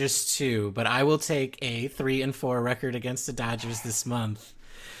Dodgers too, but I will take a 3-4 record against the Dodgers this month,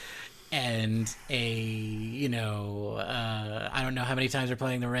 and I don't know how many times we're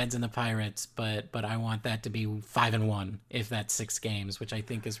playing the Reds and the Pirates, but I want that to be 5-1 if that's 6 games, which I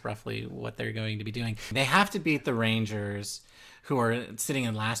think is roughly what they're going to be doing. They have to beat the Rangers, who are sitting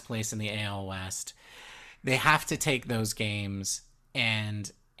in last place in the AL West. They have to take those games,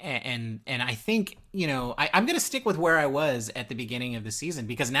 and I think, I'm going to stick with where I was at the beginning of the season,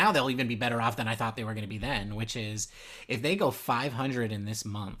 because now they'll even be better off than I thought they were going to be then, which is if they go 500 in this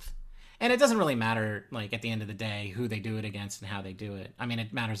month, and it doesn't really matter, like, at the end of the day, who they do it against and how they do it. I mean,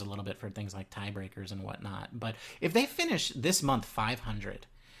 it matters a little bit for things like tiebreakers and whatnot. But if they finish this month 500,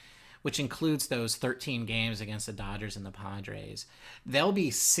 which includes those 13 games against the Dodgers and the Padres, they'll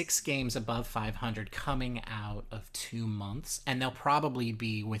be 6 games above 500 coming out of 2 months, and they'll probably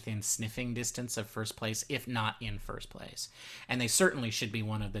be within sniffing distance of first place, if not in first place. And they certainly should be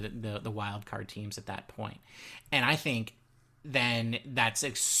one of the wild card teams at that point. And I think then that's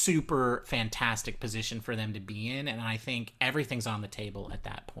a super fantastic position for them to be in, and I think everything's on the table at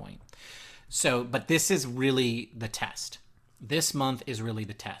that point. So, but this is really the test. This month is really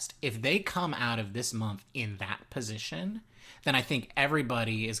the test. If they come out of this month in that position, then I think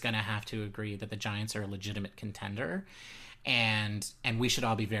everybody is going to have to agree that the Giants are a legitimate contender, and we should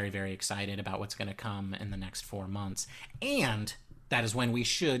all be very, very excited about what's going to come in the next 4 months. And that is when we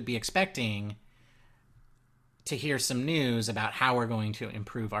should be expecting to hear some news about how we're going to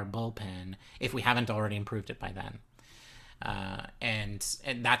improve our bullpen, if we haven't already improved it by then. And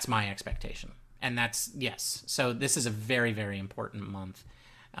that's my expectation. And that's, yes. So this is a very, very important month.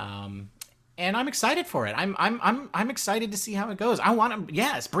 And I'm excited for it. I'm excited to see how it goes. I want to,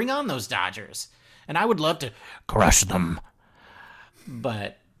 yes, bring on those Dodgers. And I would love to crush them.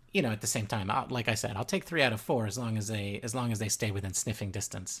 But, at the same time, like I said, I'll take 3 out of 4 as long as they stay within sniffing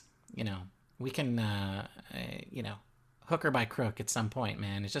distance. We can, hook or by crook at some point,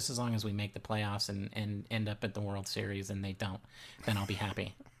 man. It's just as long as we make the playoffs and end up at the World Series and they don't, then I'll be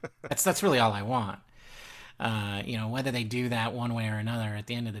happy. That's really all I want. Whether they do that one way or another, at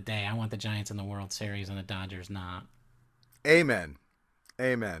the end of the day, I want the Giants in the World Series and the Dodgers not. Amen.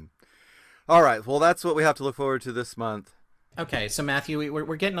 All right. Well, that's what we have to look forward to this month. Okay, so Matthew,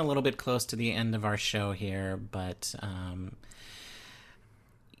 we're getting a little bit close to the end of our show here, but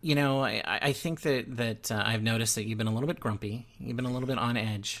I think that I've noticed that you've been a little bit grumpy. You've been a little bit on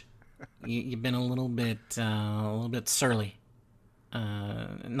edge. You've been a little bit surly.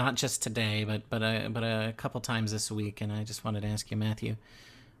 Not just today, but a couple times this week, and I just wanted to ask you, Matthew,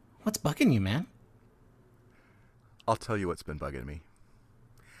 what's bugging you, man? I'll tell you what's been bugging me.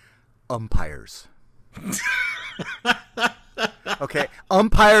 Umpires. Okay,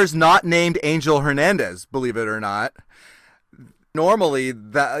 umpires not named Angel Hernandez, believe it or not. Normally,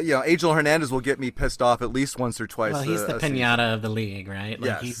 that Angel Hernandez will get me pissed off at least once or twice. Well, he's the season. pinata of the league, right? Like,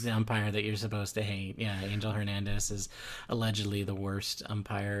 Yes. he's the umpire that you're supposed to hate. Yeah, Angel Hernandez is allegedly the worst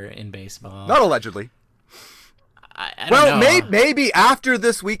umpire in baseball. Not allegedly. I don't know. Maybe after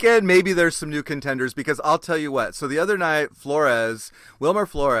this weekend, maybe there's some new contenders, because I'll tell you what. So the other night, Wilmer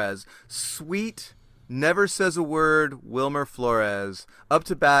Flores, sweet, never says a word, Wilmer Flores, up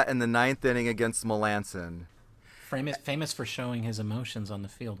to bat in the 9th inning against Melanson. Famous for showing his emotions on the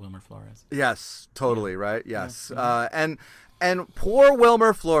field, Wilmer Flores. Yes, totally, right? Yes. And poor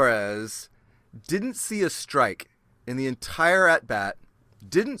Wilmer Flores didn't see a strike in the entire at-bat,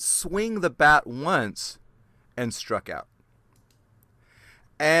 didn't swing the bat once, and struck out.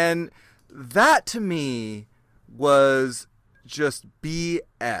 And that, to me, was just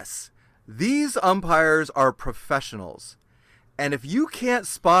BS. These umpires are professionals. And if you can't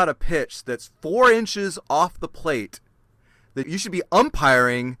spot a pitch that's 4 inches off the plate, that you should be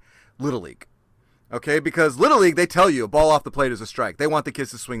umpiring Little League. Okay? Because Little League, they tell you a ball off the plate is a strike. They want the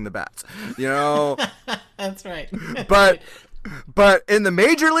kids to swing the bats. That's right. But in the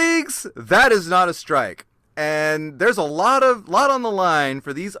major leagues, that is not a strike. And there's a lot on the line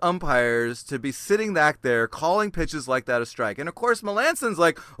for these umpires to be sitting back there calling pitches like that a strike. And of course, Melanson's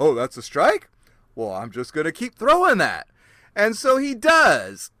like, "Oh, that's a strike? Well, I'm just going to keep throwing that." And so he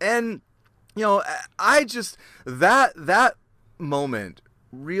does. And, I just, that moment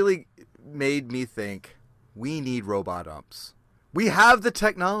really made me think, we need robot umps. We have the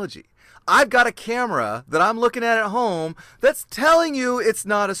technology. I've got a camera that I'm looking at home that's telling you it's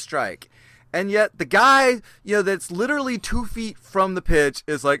not a strike. And yet the guy, that's literally 2 feet from the pitch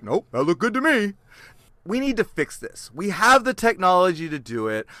is like, "Nope, that looked good to me." We need to fix this. We have the technology to do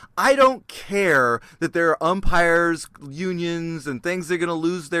it. I don't care that there are umpires, unions, and things that are going to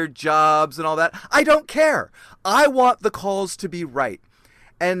lose their jobs and all that. I don't care. I want the calls to be right.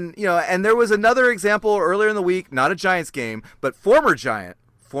 And, and there was another example earlier in the week, not a Giants game, but former Giant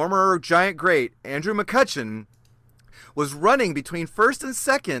great, Andrew McCutchen, was running between first and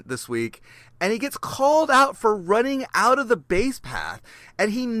second this week, and he gets called out for running out of the base path,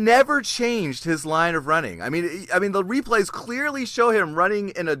 and he never changed his line of running. I mean, the replays clearly show him running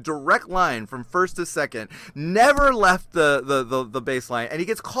in a direct line from first to second, never left the baseline, and he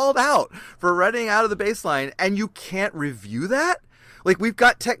gets called out for running out of the baseline, and you can't review that? Like, we've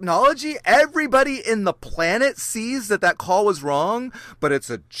got technology. Everybody in the planet sees that call was wrong, but it's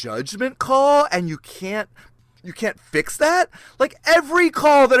a judgment call, and you can't fix that? Like, every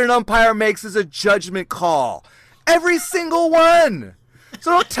call that an umpire makes is a judgment call. Every single one.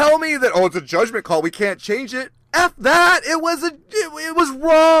 So don't tell me that, it's a judgment call, we can't change it. F that. It was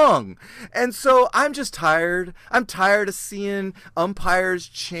wrong. And so I'm just tired. I'm tired of seeing umpires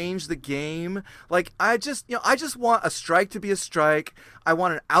change the game. Like, I just want a strike to be a strike. I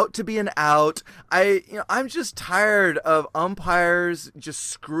want an out to be an out. I'm just tired of umpires just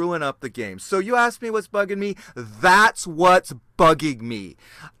screwing up the game. So you asked me what's bugging me. That's what's bugging me.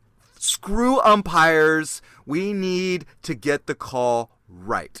 Screw umpires. We need to get the call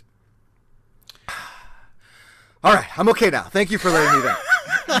right. All right, I'm okay now. Thank you for letting me vent.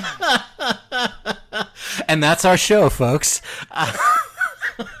 And that's our show, folks. And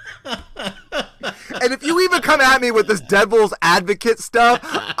if you even come at me with this Devil's Advocate stuff,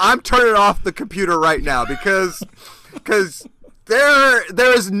 I'm turning off the computer right now because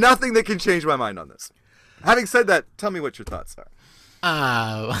there is nothing that can change my mind on this. Having said that, tell me what your thoughts are.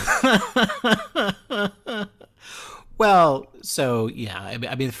 Well, so yeah, I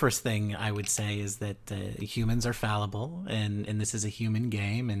mean, the first thing I would say is that humans are fallible, and this is a human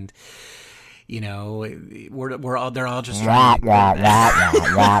game, and they're all just trying to...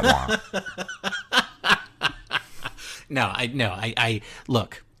 I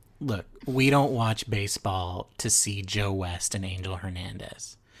look, we don't watch baseball to see Joe West and Angel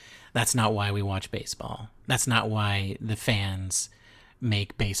Hernandez. That's not why we watch baseball. That's not why the fans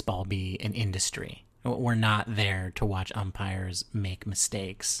make baseball be an industry. We're not there to watch umpires make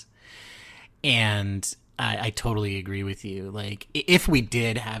mistakes. And I totally agree with you. Like, if we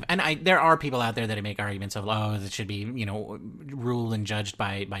did have, and there are people out there that make arguments of, oh, it should be, ruled and judged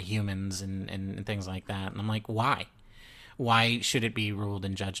by humans and things like that. And I'm like, why? Why should it be ruled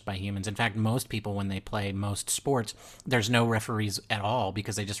and judged by humans? In fact, most people, when they play most sports, there's no referees at all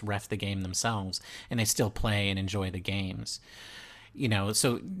because they just ref the game themselves and they still play and enjoy the games.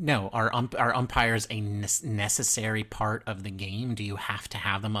 So no, are umpires a necessary part of the game? Do you have to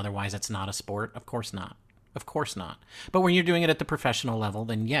have them? Otherwise, it's not a sport? Of course not. Of course not. But when you're doing it at the professional level,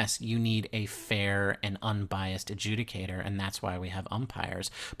 then yes, you need a fair and unbiased adjudicator, and that's why we have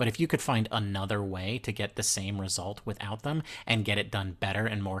umpires. But if you could find another way to get the same result without them and get it done better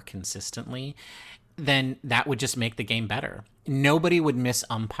and more consistently, then that would just make the game better. Nobody would miss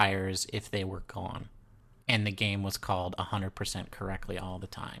umpires if they were gone and the game was called 100% correctly all the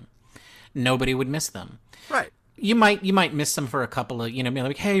time. Nobody would miss them. Right. You might miss them for a couple of, be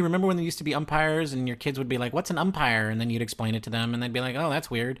like, hey, remember when there used to be umpires? And your kids would be like, what's an umpire? And then you'd explain it to them and they'd be like, oh,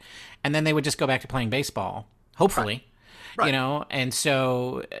 that's weird. And then they would just go back to playing baseball, hopefully. Right. And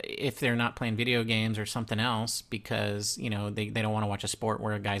so if they're not playing video games or something else because, they don't want to watch a sport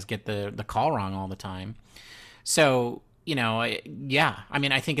where guys get the call wrong all the time. So, yeah. I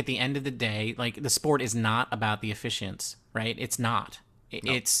mean, I think at the end of the day, like, the sport is not about the officiants, right? It's not.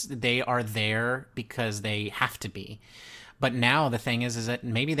 No. They are there because they have to be. But now the thing is that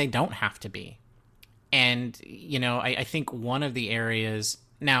maybe they don't have to be. And, I think one of the areas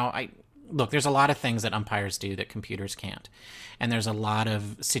now, there's a lot of things that umpires do that computers can't. And there's a lot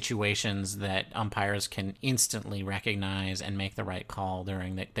of situations that umpires can instantly recognize and make the right call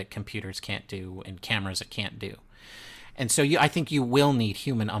during that computers can't do and cameras can't do. And so I think you will need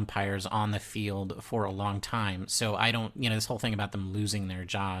human umpires on the field for a long time. So I don't, this whole thing about them losing their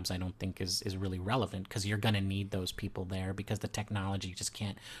jobs, I don't think is really relevant because you're going to need those people there because the technology just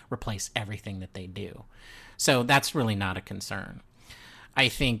can't replace everything that they do. So that's really not a concern. I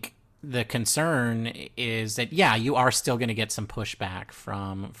think the concern is that, yeah, you are still going to get some pushback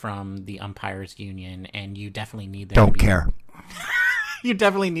from the umpires union, and you definitely need them. Don't care. You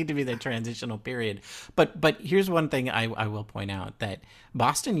definitely need to be the transitional period. But here's one thing I will point out, that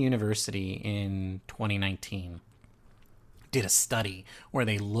Boston University in 2019 did a study where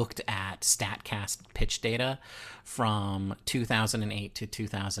they looked at StatCast pitch data from 2008 to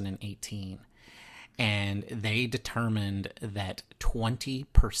 2018. And they determined that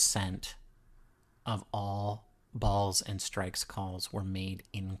 20% of all balls and strikes calls were made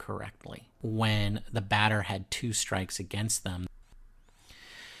incorrectly when the batter had 2 strikes against them.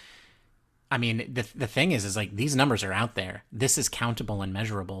 I mean, the thing is like, these numbers are out there. This is countable and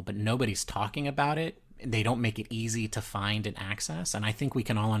measurable, but nobody's talking about it. They don't make it easy to find and access. And I think we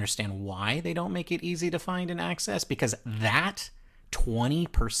can all understand why they don't make it easy to find and access, because that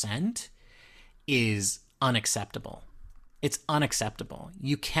 20% is unacceptable. It's unacceptable.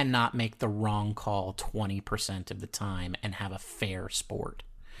 You cannot make the wrong call 20% of the time and have a fair sport.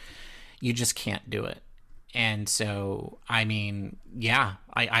 You just can't do it. And so, I mean, yeah,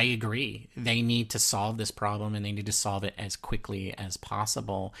 I agree. They need to solve this problem, and they need to solve it as quickly as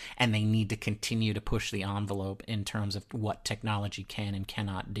possible. And they need to continue to push the envelope in terms of what technology can and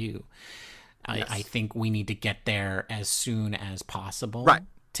cannot do. Yes. I think we need to get there as soon as possible, right,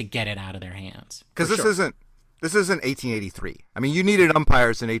 to get it out of their hands. Because this isn't 1883. I mean, you needed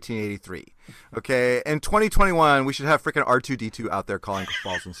umpires in 1883. Okay, in 2021, we should have freaking R2D2 out there calling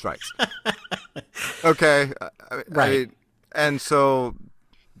balls and strikes. Okay, right. And so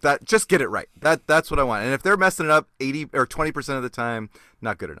that, just get it right. That's what I want. And if they're messing it up 80 or 20% of the time,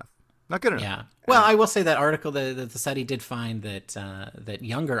 not good enough. Not good enough. Yeah. Well, I will say that article, the study did find that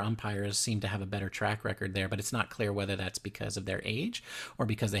younger umpires seem to have a better track record there, but it's not clear whether that's because of their age or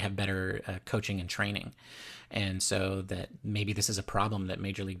because they have better coaching and training. And so that maybe this is a problem that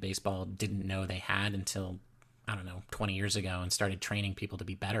Major League Baseball didn't know they had until, 20 years ago, and started training people to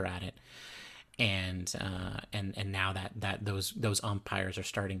be better at it. And now that those umpires are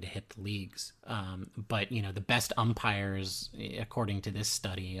starting to hit the leagues. But the best umpires, according to this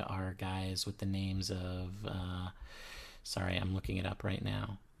study, are guys with the names of sorry, I'm looking it up right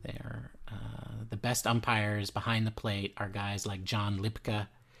now. They're the best umpires behind the plate are guys like John Lipka,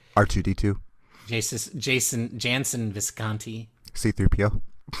 R2D2, Jansen Visconti, C3PO.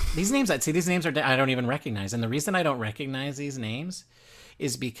 These names I don't even recognize, and the reason I don't recognize these names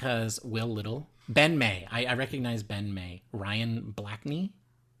is because Will Little, Ben May. I recognize Ben May, Ryan Blackney,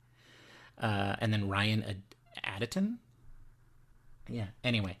 and then Ryan Additon. Yeah.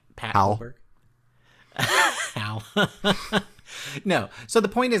 Anyway, Pat Goldberg. Hal. No. So the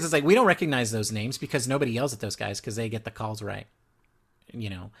point is like, we don't recognize those names because nobody yells at those guys because they get the calls right.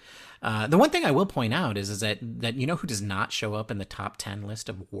 The one thing I will point out is that who does not show up in the top 10 list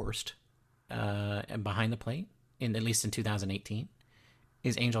of worst behind the plate, at least in 2018,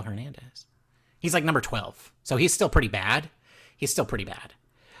 is Angel Hernandez. He's like number 12. So he's still pretty bad.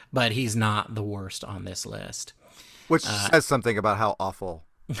 But he's not the worst on this list. Which says something about how awful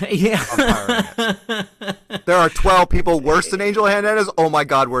yeah. umpiring is. There are 12 people worse than Angel Hernandez. Oh my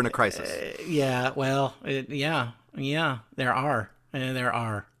God, we're in a crisis. Yeah, well, there are.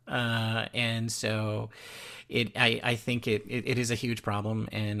 And so I think it is a huge problem,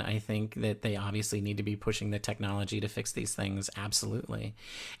 and I think that they obviously need to be pushing the technology to fix these things. Absolutely.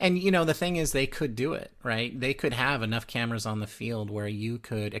 And, the thing is, they could do it, right? They could have enough cameras on the field where you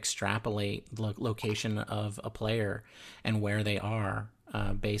could extrapolate the location of a player and where they are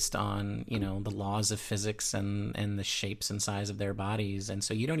based on, the laws of physics and the shapes and size of their bodies. And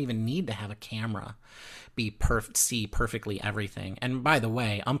so you don't even need to have a camera see perfectly everything. And by the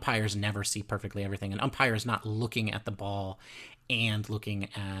way, umpires never see perfectly everything. An umpire is not looking at the ball and looking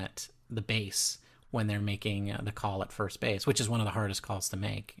at the base when they're making the call at first base, which is one of the hardest calls to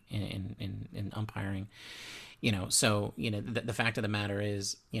make in umpiring. The fact of the matter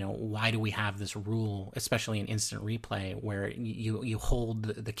is, why do we have this rule, especially in instant replay, where you hold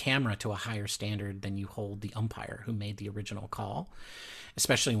the camera to a higher standard than you hold the umpire who made the original call,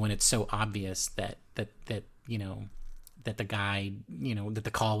 especially when it's so obvious that the guy, that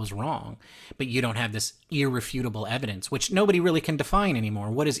the call was wrong, but you don't have this irrefutable evidence, which nobody really can define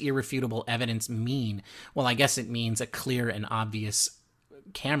anymore. What does irrefutable evidence mean? Well, I guess it means a clear and obvious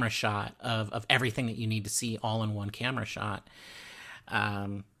camera shot of everything that you need to see all in one camera shot.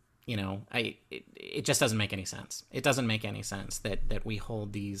 It just doesn't make any sense. It doesn't make any sense that we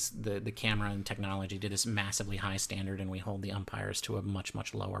hold the camera and technology to this massively high standard, and we hold the umpires to a much,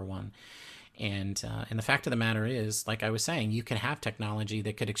 much lower one. And the fact of the matter is, like I was saying, you could have technology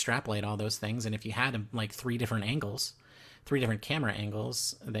that could extrapolate all those things, and if you had like three different camera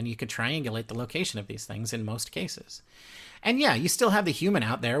angles, then you could triangulate the location of these things in most cases. And yeah, you still have the human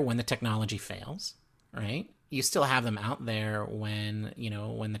out there when the technology fails, right? You still have them out there when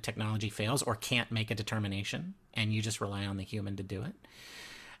the technology fails or can't make a determination, and you just rely on the human to do it.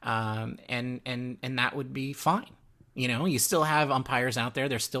 And that would be fine. You still have umpires out there.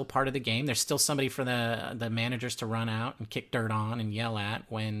 They're still part of the game. There's still somebody for the managers to run out and kick dirt on and yell at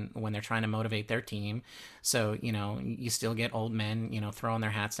when they're trying to motivate their team. So, you still get old men, throwing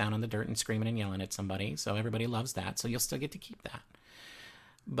their hats down on the dirt and screaming and yelling at somebody. So everybody loves that. So you'll still get to keep that.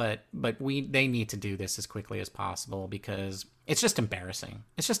 But they need to do this as quickly as possible, because it's just embarrassing.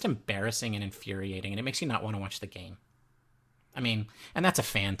 It's just embarrassing and infuriating, and it makes you not want to watch the game. I mean, and that's a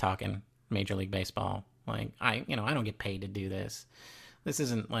fan talking Major League Baseball. Like, I don't get paid to do this. This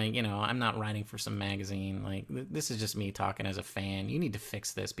isn't like, I'm not writing for some magazine. Like, this is just me talking as a fan. You need to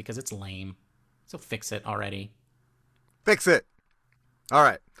fix this because it's lame. So fix it already. Fix it. All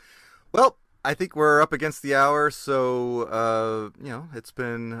right. Well, I think we're up against the hour. So, it's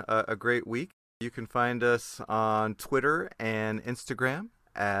been a great week. You can find us on Twitter and Instagram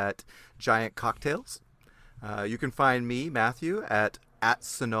at Giant Cocktails. You can find me, Matthew, at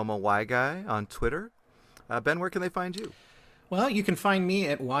Sonoma Y Guy on Twitter. Ben, where can they find you? Well, you can find me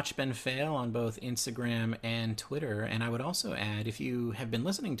at Watch Ben Fail on both Instagram and Twitter. And I would also add, if you have been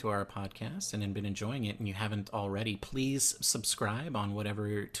listening to our podcast and have been enjoying it and you haven't already, please subscribe on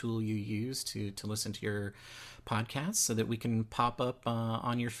whatever tool you use to listen to your podcast, so that we can pop up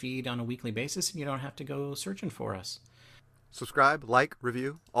on your feed on a weekly basis and you don't have to go searching for us. Subscribe, like,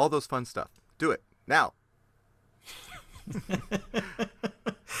 review, all those fun stuff. Do it now.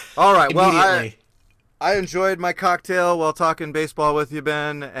 All right. Well, I enjoyed my cocktail while talking baseball with you,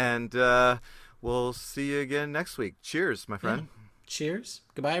 Ben, and we'll see you again next week. Cheers, my friend. Yeah. Cheers.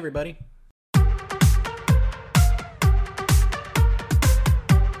 Goodbye, everybody.